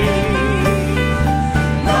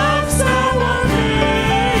 love so amazing.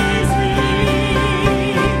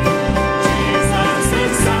 Jesus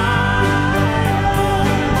Messiah,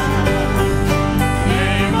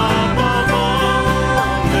 name above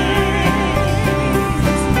all names,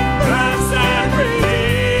 blessed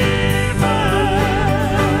Redeemer,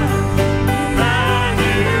 Emmanuel,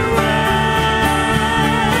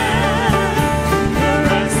 the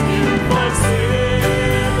rescue for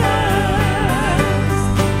sinners,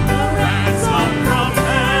 a ransom from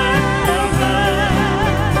heaven.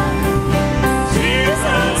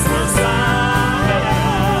 Jesus Messiah,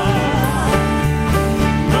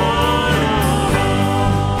 Lord of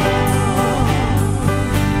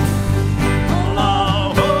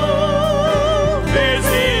all hope is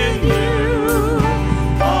in you.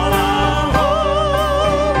 All our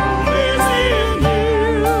hope is in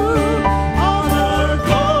you. All the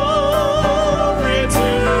glory to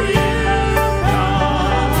you,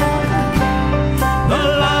 God, the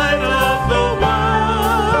light of the world.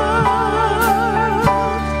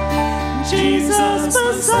 Jesus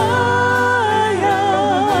Messiah,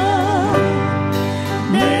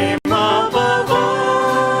 name above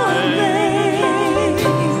all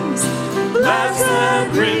names, blessed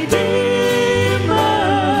Redeemer,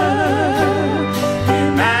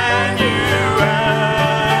 Emmanuel,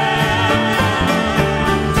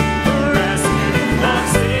 the rescue of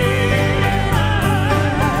sinners,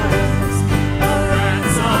 a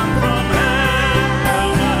ransom from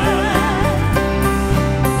heaven.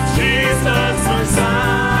 Jesus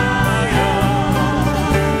Messiah,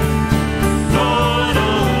 Lord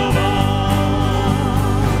of all.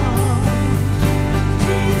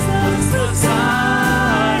 Jesus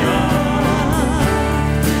Messiah,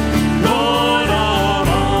 Lord of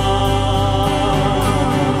all.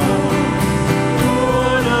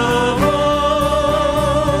 Lord of all.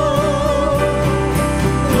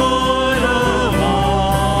 Lord of all.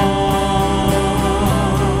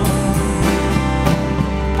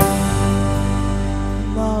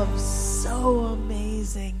 Love so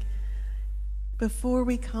amazing. Before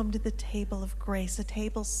we come to the table of grace, a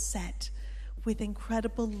table set with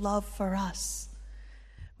incredible love for us,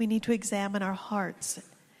 we need to examine our hearts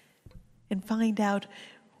and find out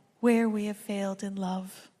where we have failed in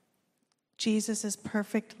love. Jesus is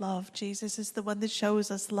perfect love. Jesus is the one that shows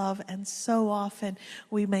us love, and so often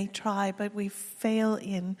we may try, but we fail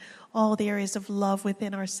in all the areas of love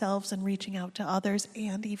within ourselves and reaching out to others,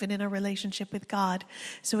 and even in our relationship with God.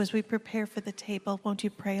 So as we prepare for the table, won't you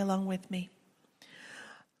pray along with me?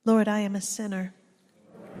 Lord, I am a sinner.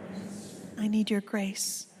 I need your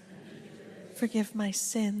grace. Forgive my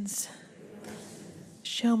sins.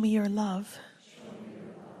 Show me your love.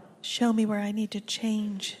 Show me where I need to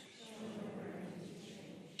change.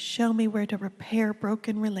 Show me where to repair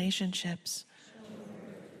broken relationships.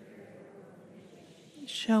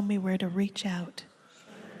 Show me where to reach out.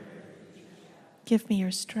 Give me your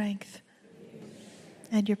strength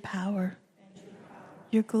and your power,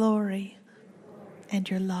 your glory and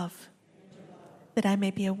your love, that I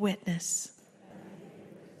may be a witness.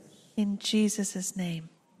 In Jesus' name,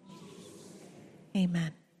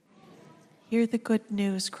 amen. Hear the good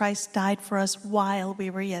news. Christ died for us while we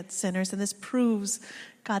were yet sinners, and this proves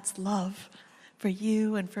God's love for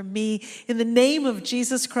you and for me. In the name of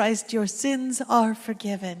Jesus Christ, your sins are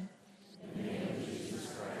forgiven.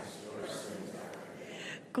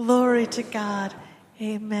 Glory to God.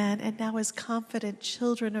 Amen. And now, as confident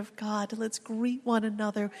children of God, let's greet one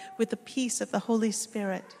another with the peace of the Holy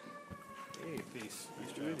Spirit. Hey, peace.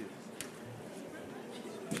 Peace to you.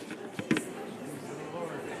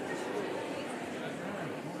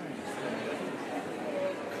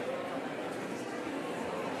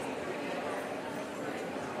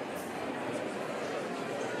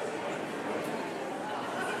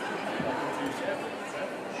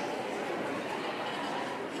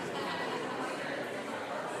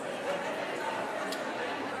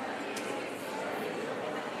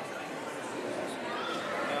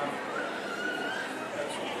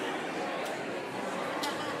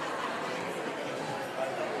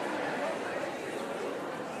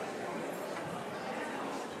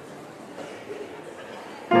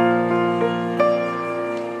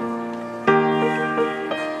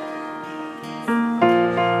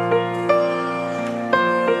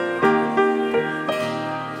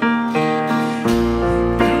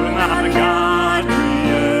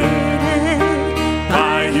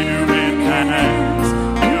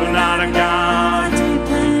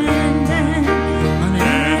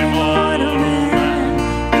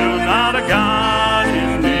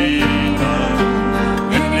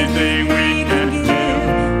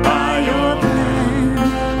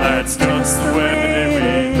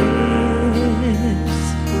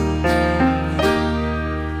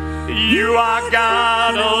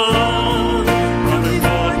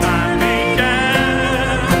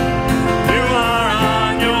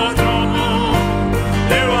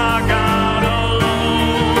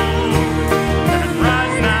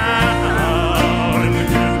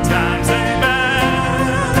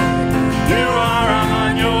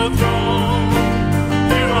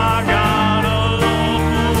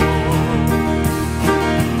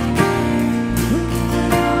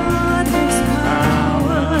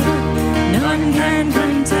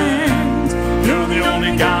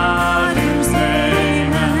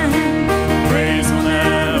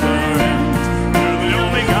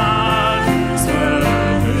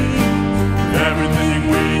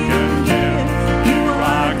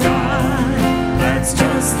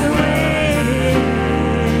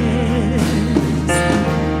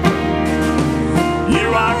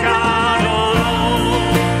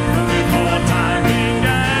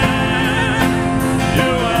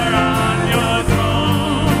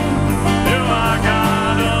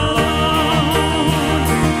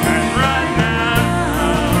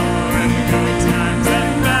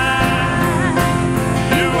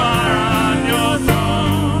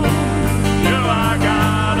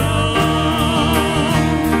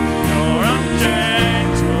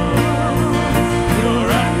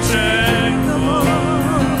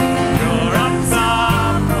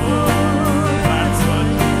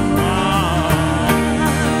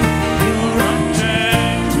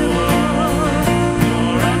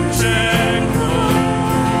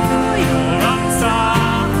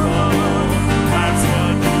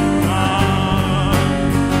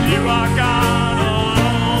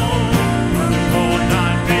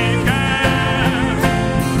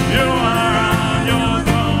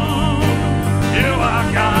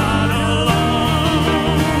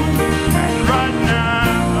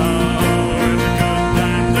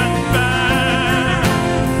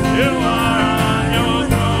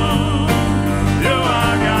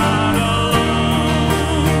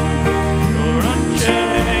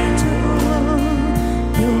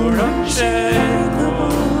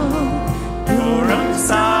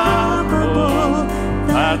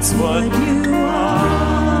 That's what you are.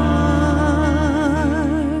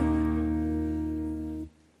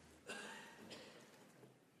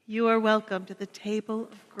 You are welcome to the table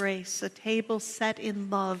of grace, a table set in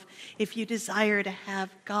love. If you desire to have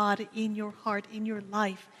God in your heart, in your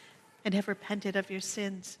life, and have repented of your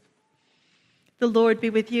sins. The Lord be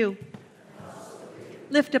with you.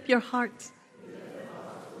 Lift up your hearts.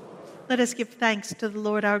 Let us give thanks to the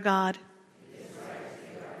Lord our God.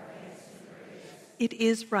 It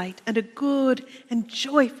is right and a good and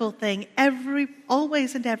joyful thing,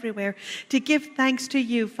 always and everywhere, to give thanks to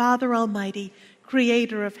you, Father Almighty,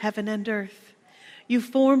 Creator of heaven and earth. You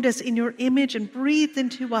formed us in your image and breathed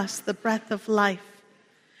into us the breath of life.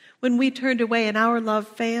 When we turned away and our love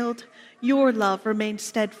failed, your love remained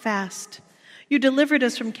steadfast. You delivered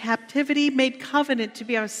us from captivity, made covenant to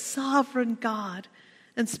be our sovereign God,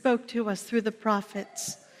 and spoke to us through the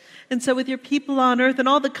prophets. And so with your people on earth and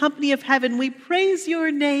all the company of heaven, we praise your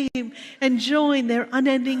name and join their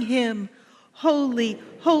unending hymn. Holy,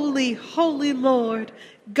 holy, holy Lord,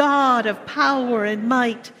 God of power and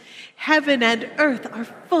might. Heaven and earth are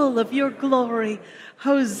full of your glory.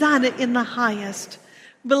 Hosanna in the highest.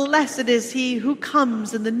 Blessed is he who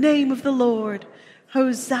comes in the name of the Lord.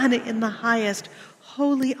 Hosanna in the highest.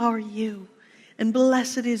 Holy are you, and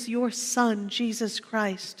blessed is your Son, Jesus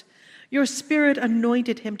Christ. Your Spirit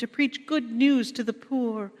anointed him to preach good news to the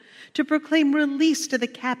poor, to proclaim release to the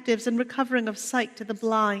captives and recovering of sight to the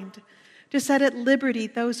blind, to set at liberty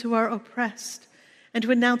those who are oppressed, and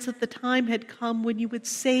to announce that the time had come when you would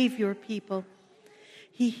save your people.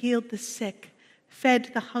 He healed the sick,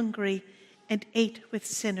 fed the hungry, and ate with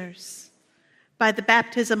sinners. By the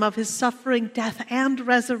baptism of his suffering, death, and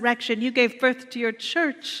resurrection, you gave birth to your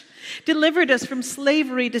church, delivered us from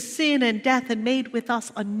slavery to sin and death, and made with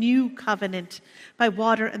us a new covenant by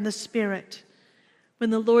water and the Spirit. When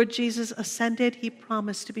the Lord Jesus ascended, he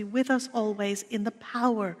promised to be with us always in the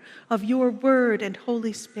power of your word and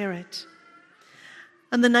Holy Spirit.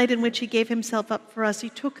 On the night in which he gave himself up for us, he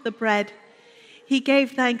took the bread. He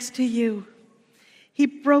gave thanks to you. He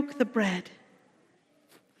broke the bread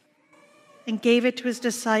and gave it to his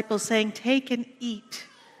disciples, saying, "Take and eat.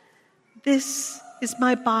 This is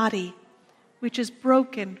my body, which is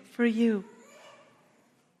broken for you."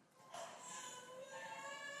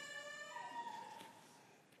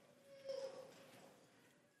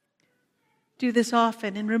 Do this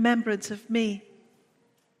often in remembrance of me.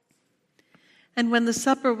 And when the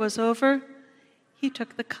supper was over, he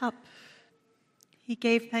took the cup. He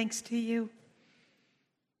gave thanks to you.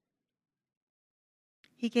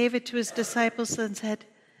 He gave it to his disciples and said,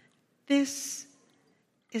 "This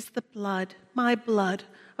is the blood, my blood,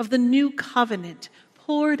 of the new covenant,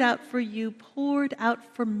 poured out for you, poured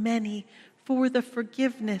out for many, for the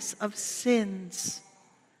forgiveness of sins.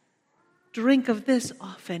 Drink of this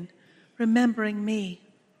often, remembering me."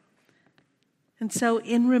 And so,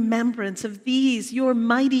 in remembrance of these, your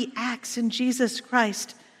mighty acts in Jesus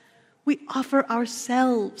Christ, we offer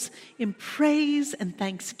ourselves in praise and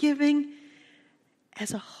thanksgiving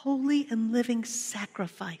as a holy and living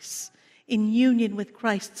sacrifice in union with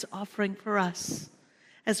Christ's offering for us,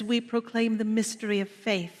 as we proclaim the mystery of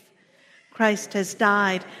faith. Christ has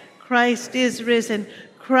died. Christ is risen.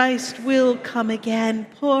 Christ will come again.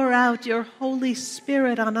 Pour out your Holy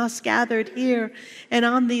Spirit on us gathered here and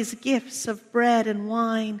on these gifts of bread and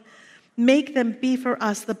wine. Make them be for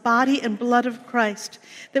us the body and blood of Christ,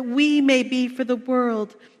 that we may be for the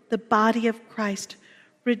world the body of Christ,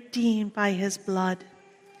 redeemed by his blood.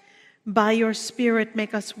 By your Spirit,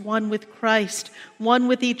 make us one with Christ, one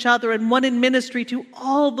with each other, and one in ministry to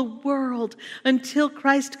all the world, until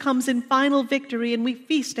Christ comes in final victory and we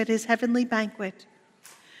feast at his heavenly banquet.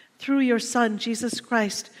 Through your Son, Jesus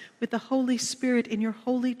Christ, with the Holy Spirit in your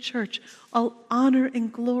holy church, all honor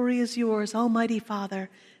and glory is yours, Almighty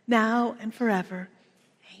Father, now and forever.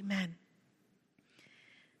 Amen.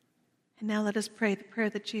 And now let us pray the prayer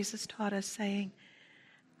that Jesus taught us, saying,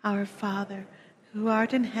 "Our Father, who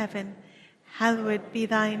art in heaven, hallowed be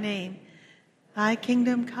thy name. Thy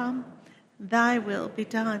kingdom come, thy will be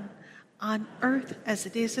done, on earth as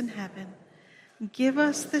it is in heaven. Give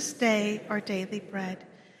us this day our daily bread,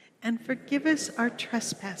 and forgive us our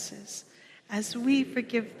trespasses, as we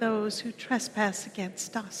forgive those who trespass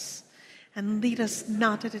against us. And lead us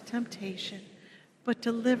not into temptation, but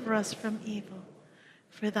deliver us from evil.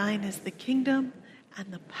 For thine is the kingdom,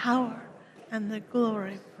 and the power, and the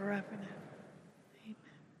glory forever and ever." Amen.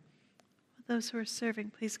 Will those who are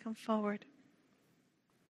serving please come forward?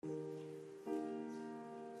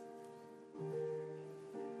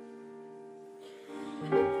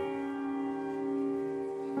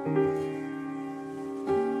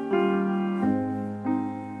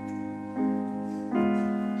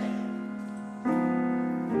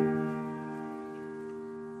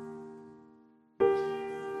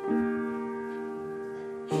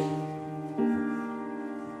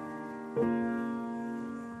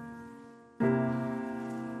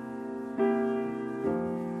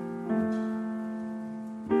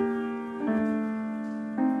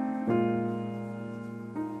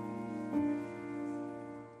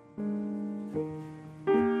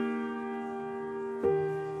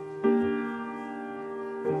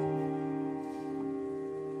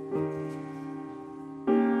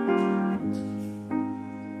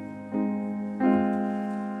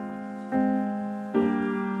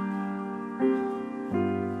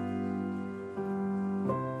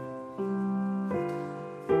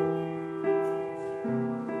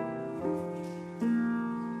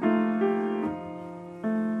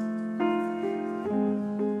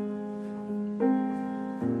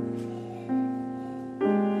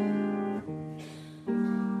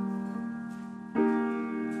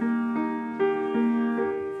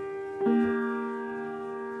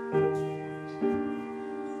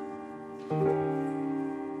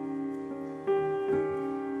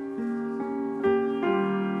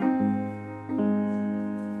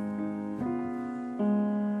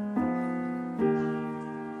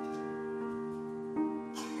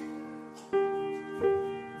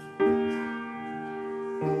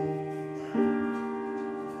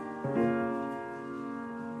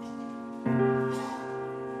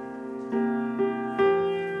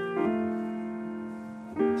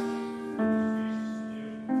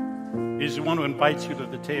 we want to invite you to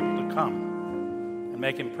the table to come and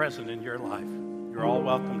make him present in your life. You're all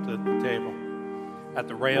welcome to the table. At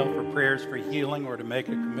the rail for prayers for healing or to make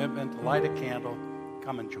a commitment, to light a candle,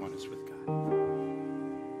 come and join us with God.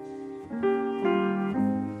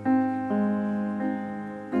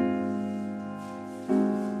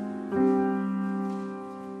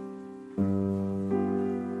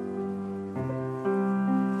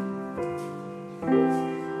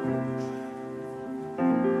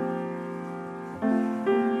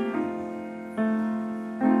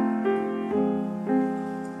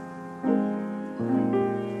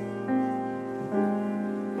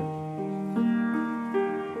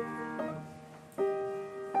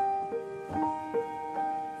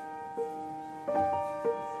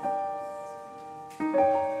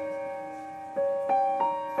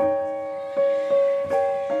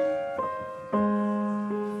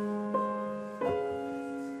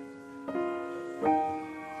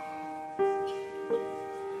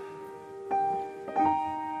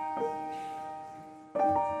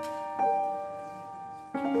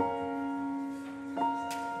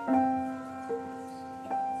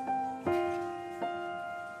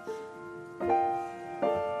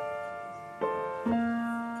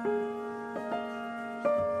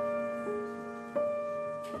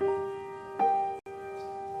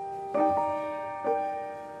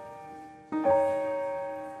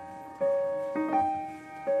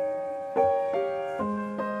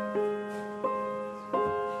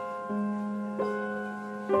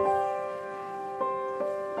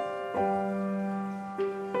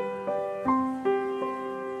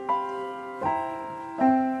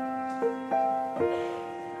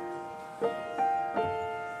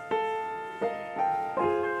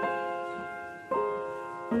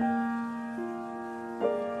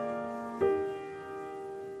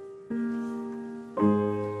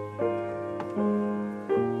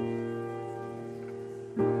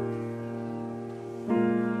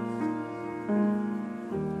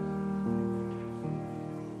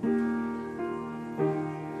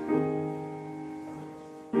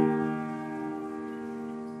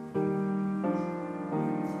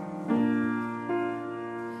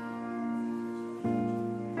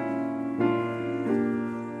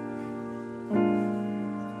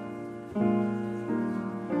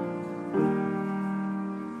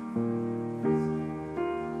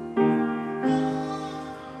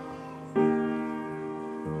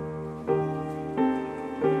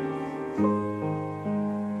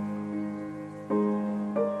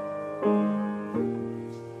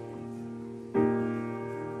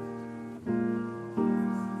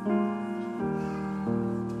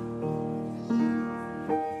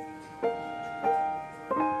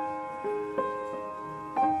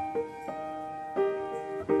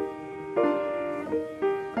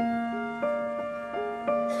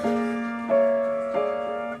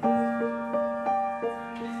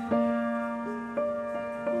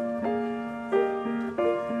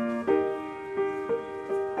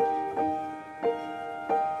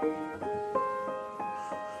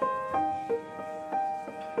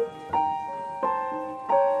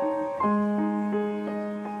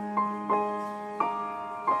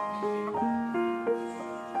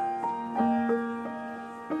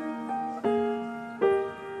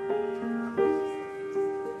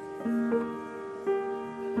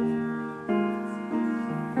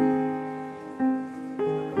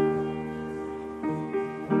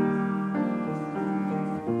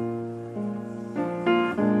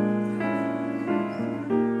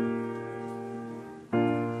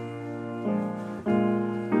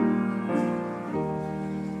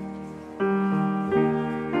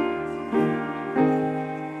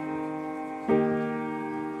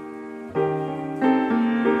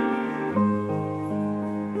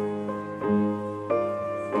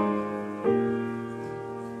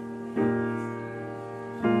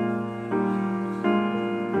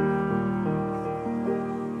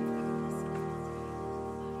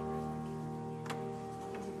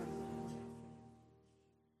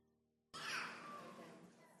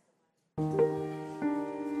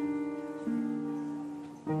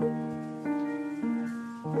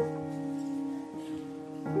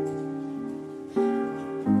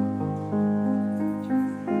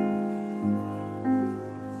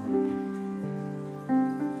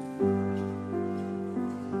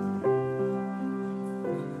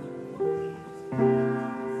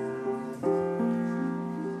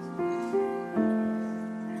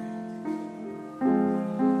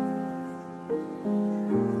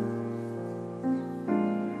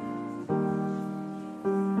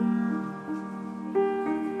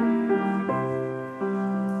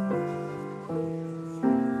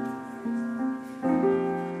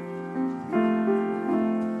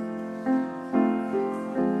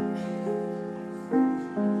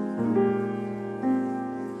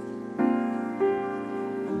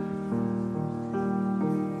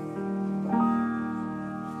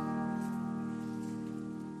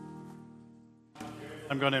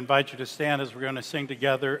 going to invite you to stand as we're going to sing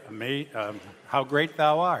together, How Great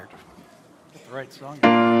Thou Art. Get the right song.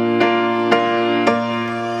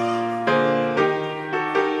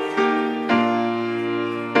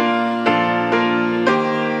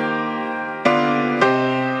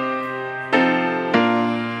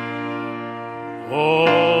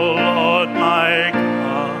 Oh, Lord, my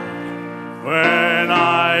God, when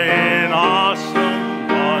I in awesome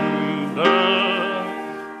wonder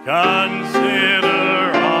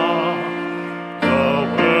consider all the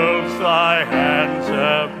worlds thy hands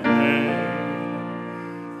have made,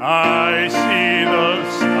 I see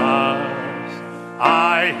the stars,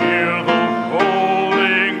 I hear the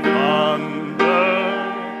rolling thunder,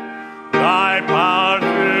 thy power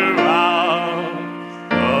throughout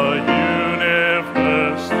the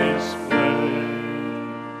universe displayed.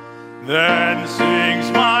 Then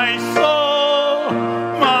sings my soul,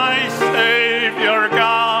 my Savior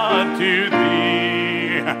God, to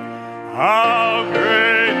thee. How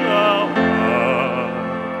great thou art,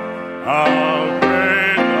 how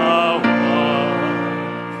great thou art.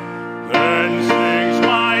 Then sings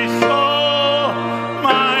my soul,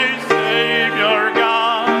 my Savior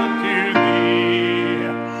God, to thee.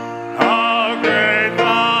 How great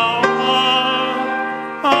thou art,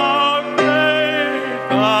 how great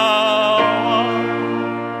thou art.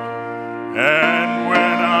 And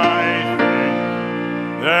when I think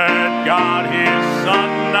that God his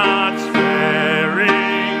Son not sparing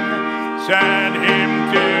sent him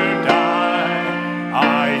to die,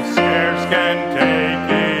 I scarce can take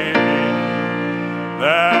it in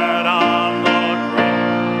that on the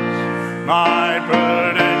cross my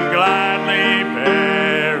burden gladly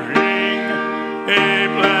bearing, he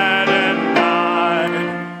bled and died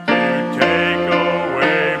to take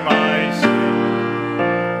away my sin.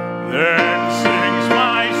 Then sings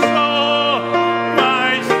my soul, my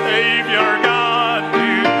Savior God, to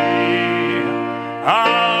thee.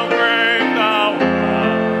 How great thou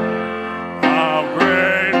art, how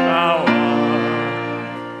great thou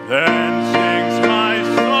art. Then sings my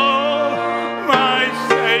soul, my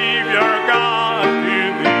Savior God, to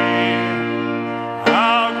thee.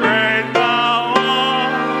 How great thou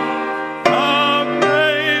art, how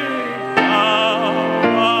great thou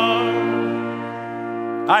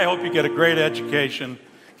art. I hope you get a great education,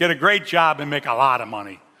 get a great job, and make a lot of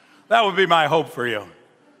money. That would be my hope for you.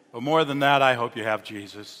 But more than that, I hope you have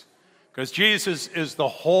Jesus. Because Jesus is the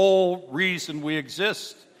whole reason we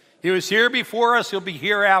exist. He was here before us, he'll be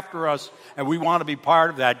here after us, and we want to be part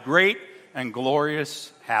of that great and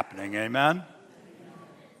glorious happening. Amen?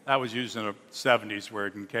 That was using a 70s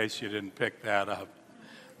word in case you didn't pick that up.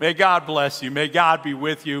 May God bless you. May God be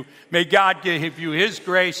with you. May God give you his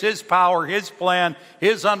grace, his power, his plan,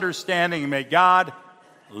 his understanding. And may God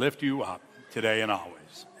lift you up today and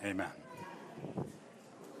always. Amen.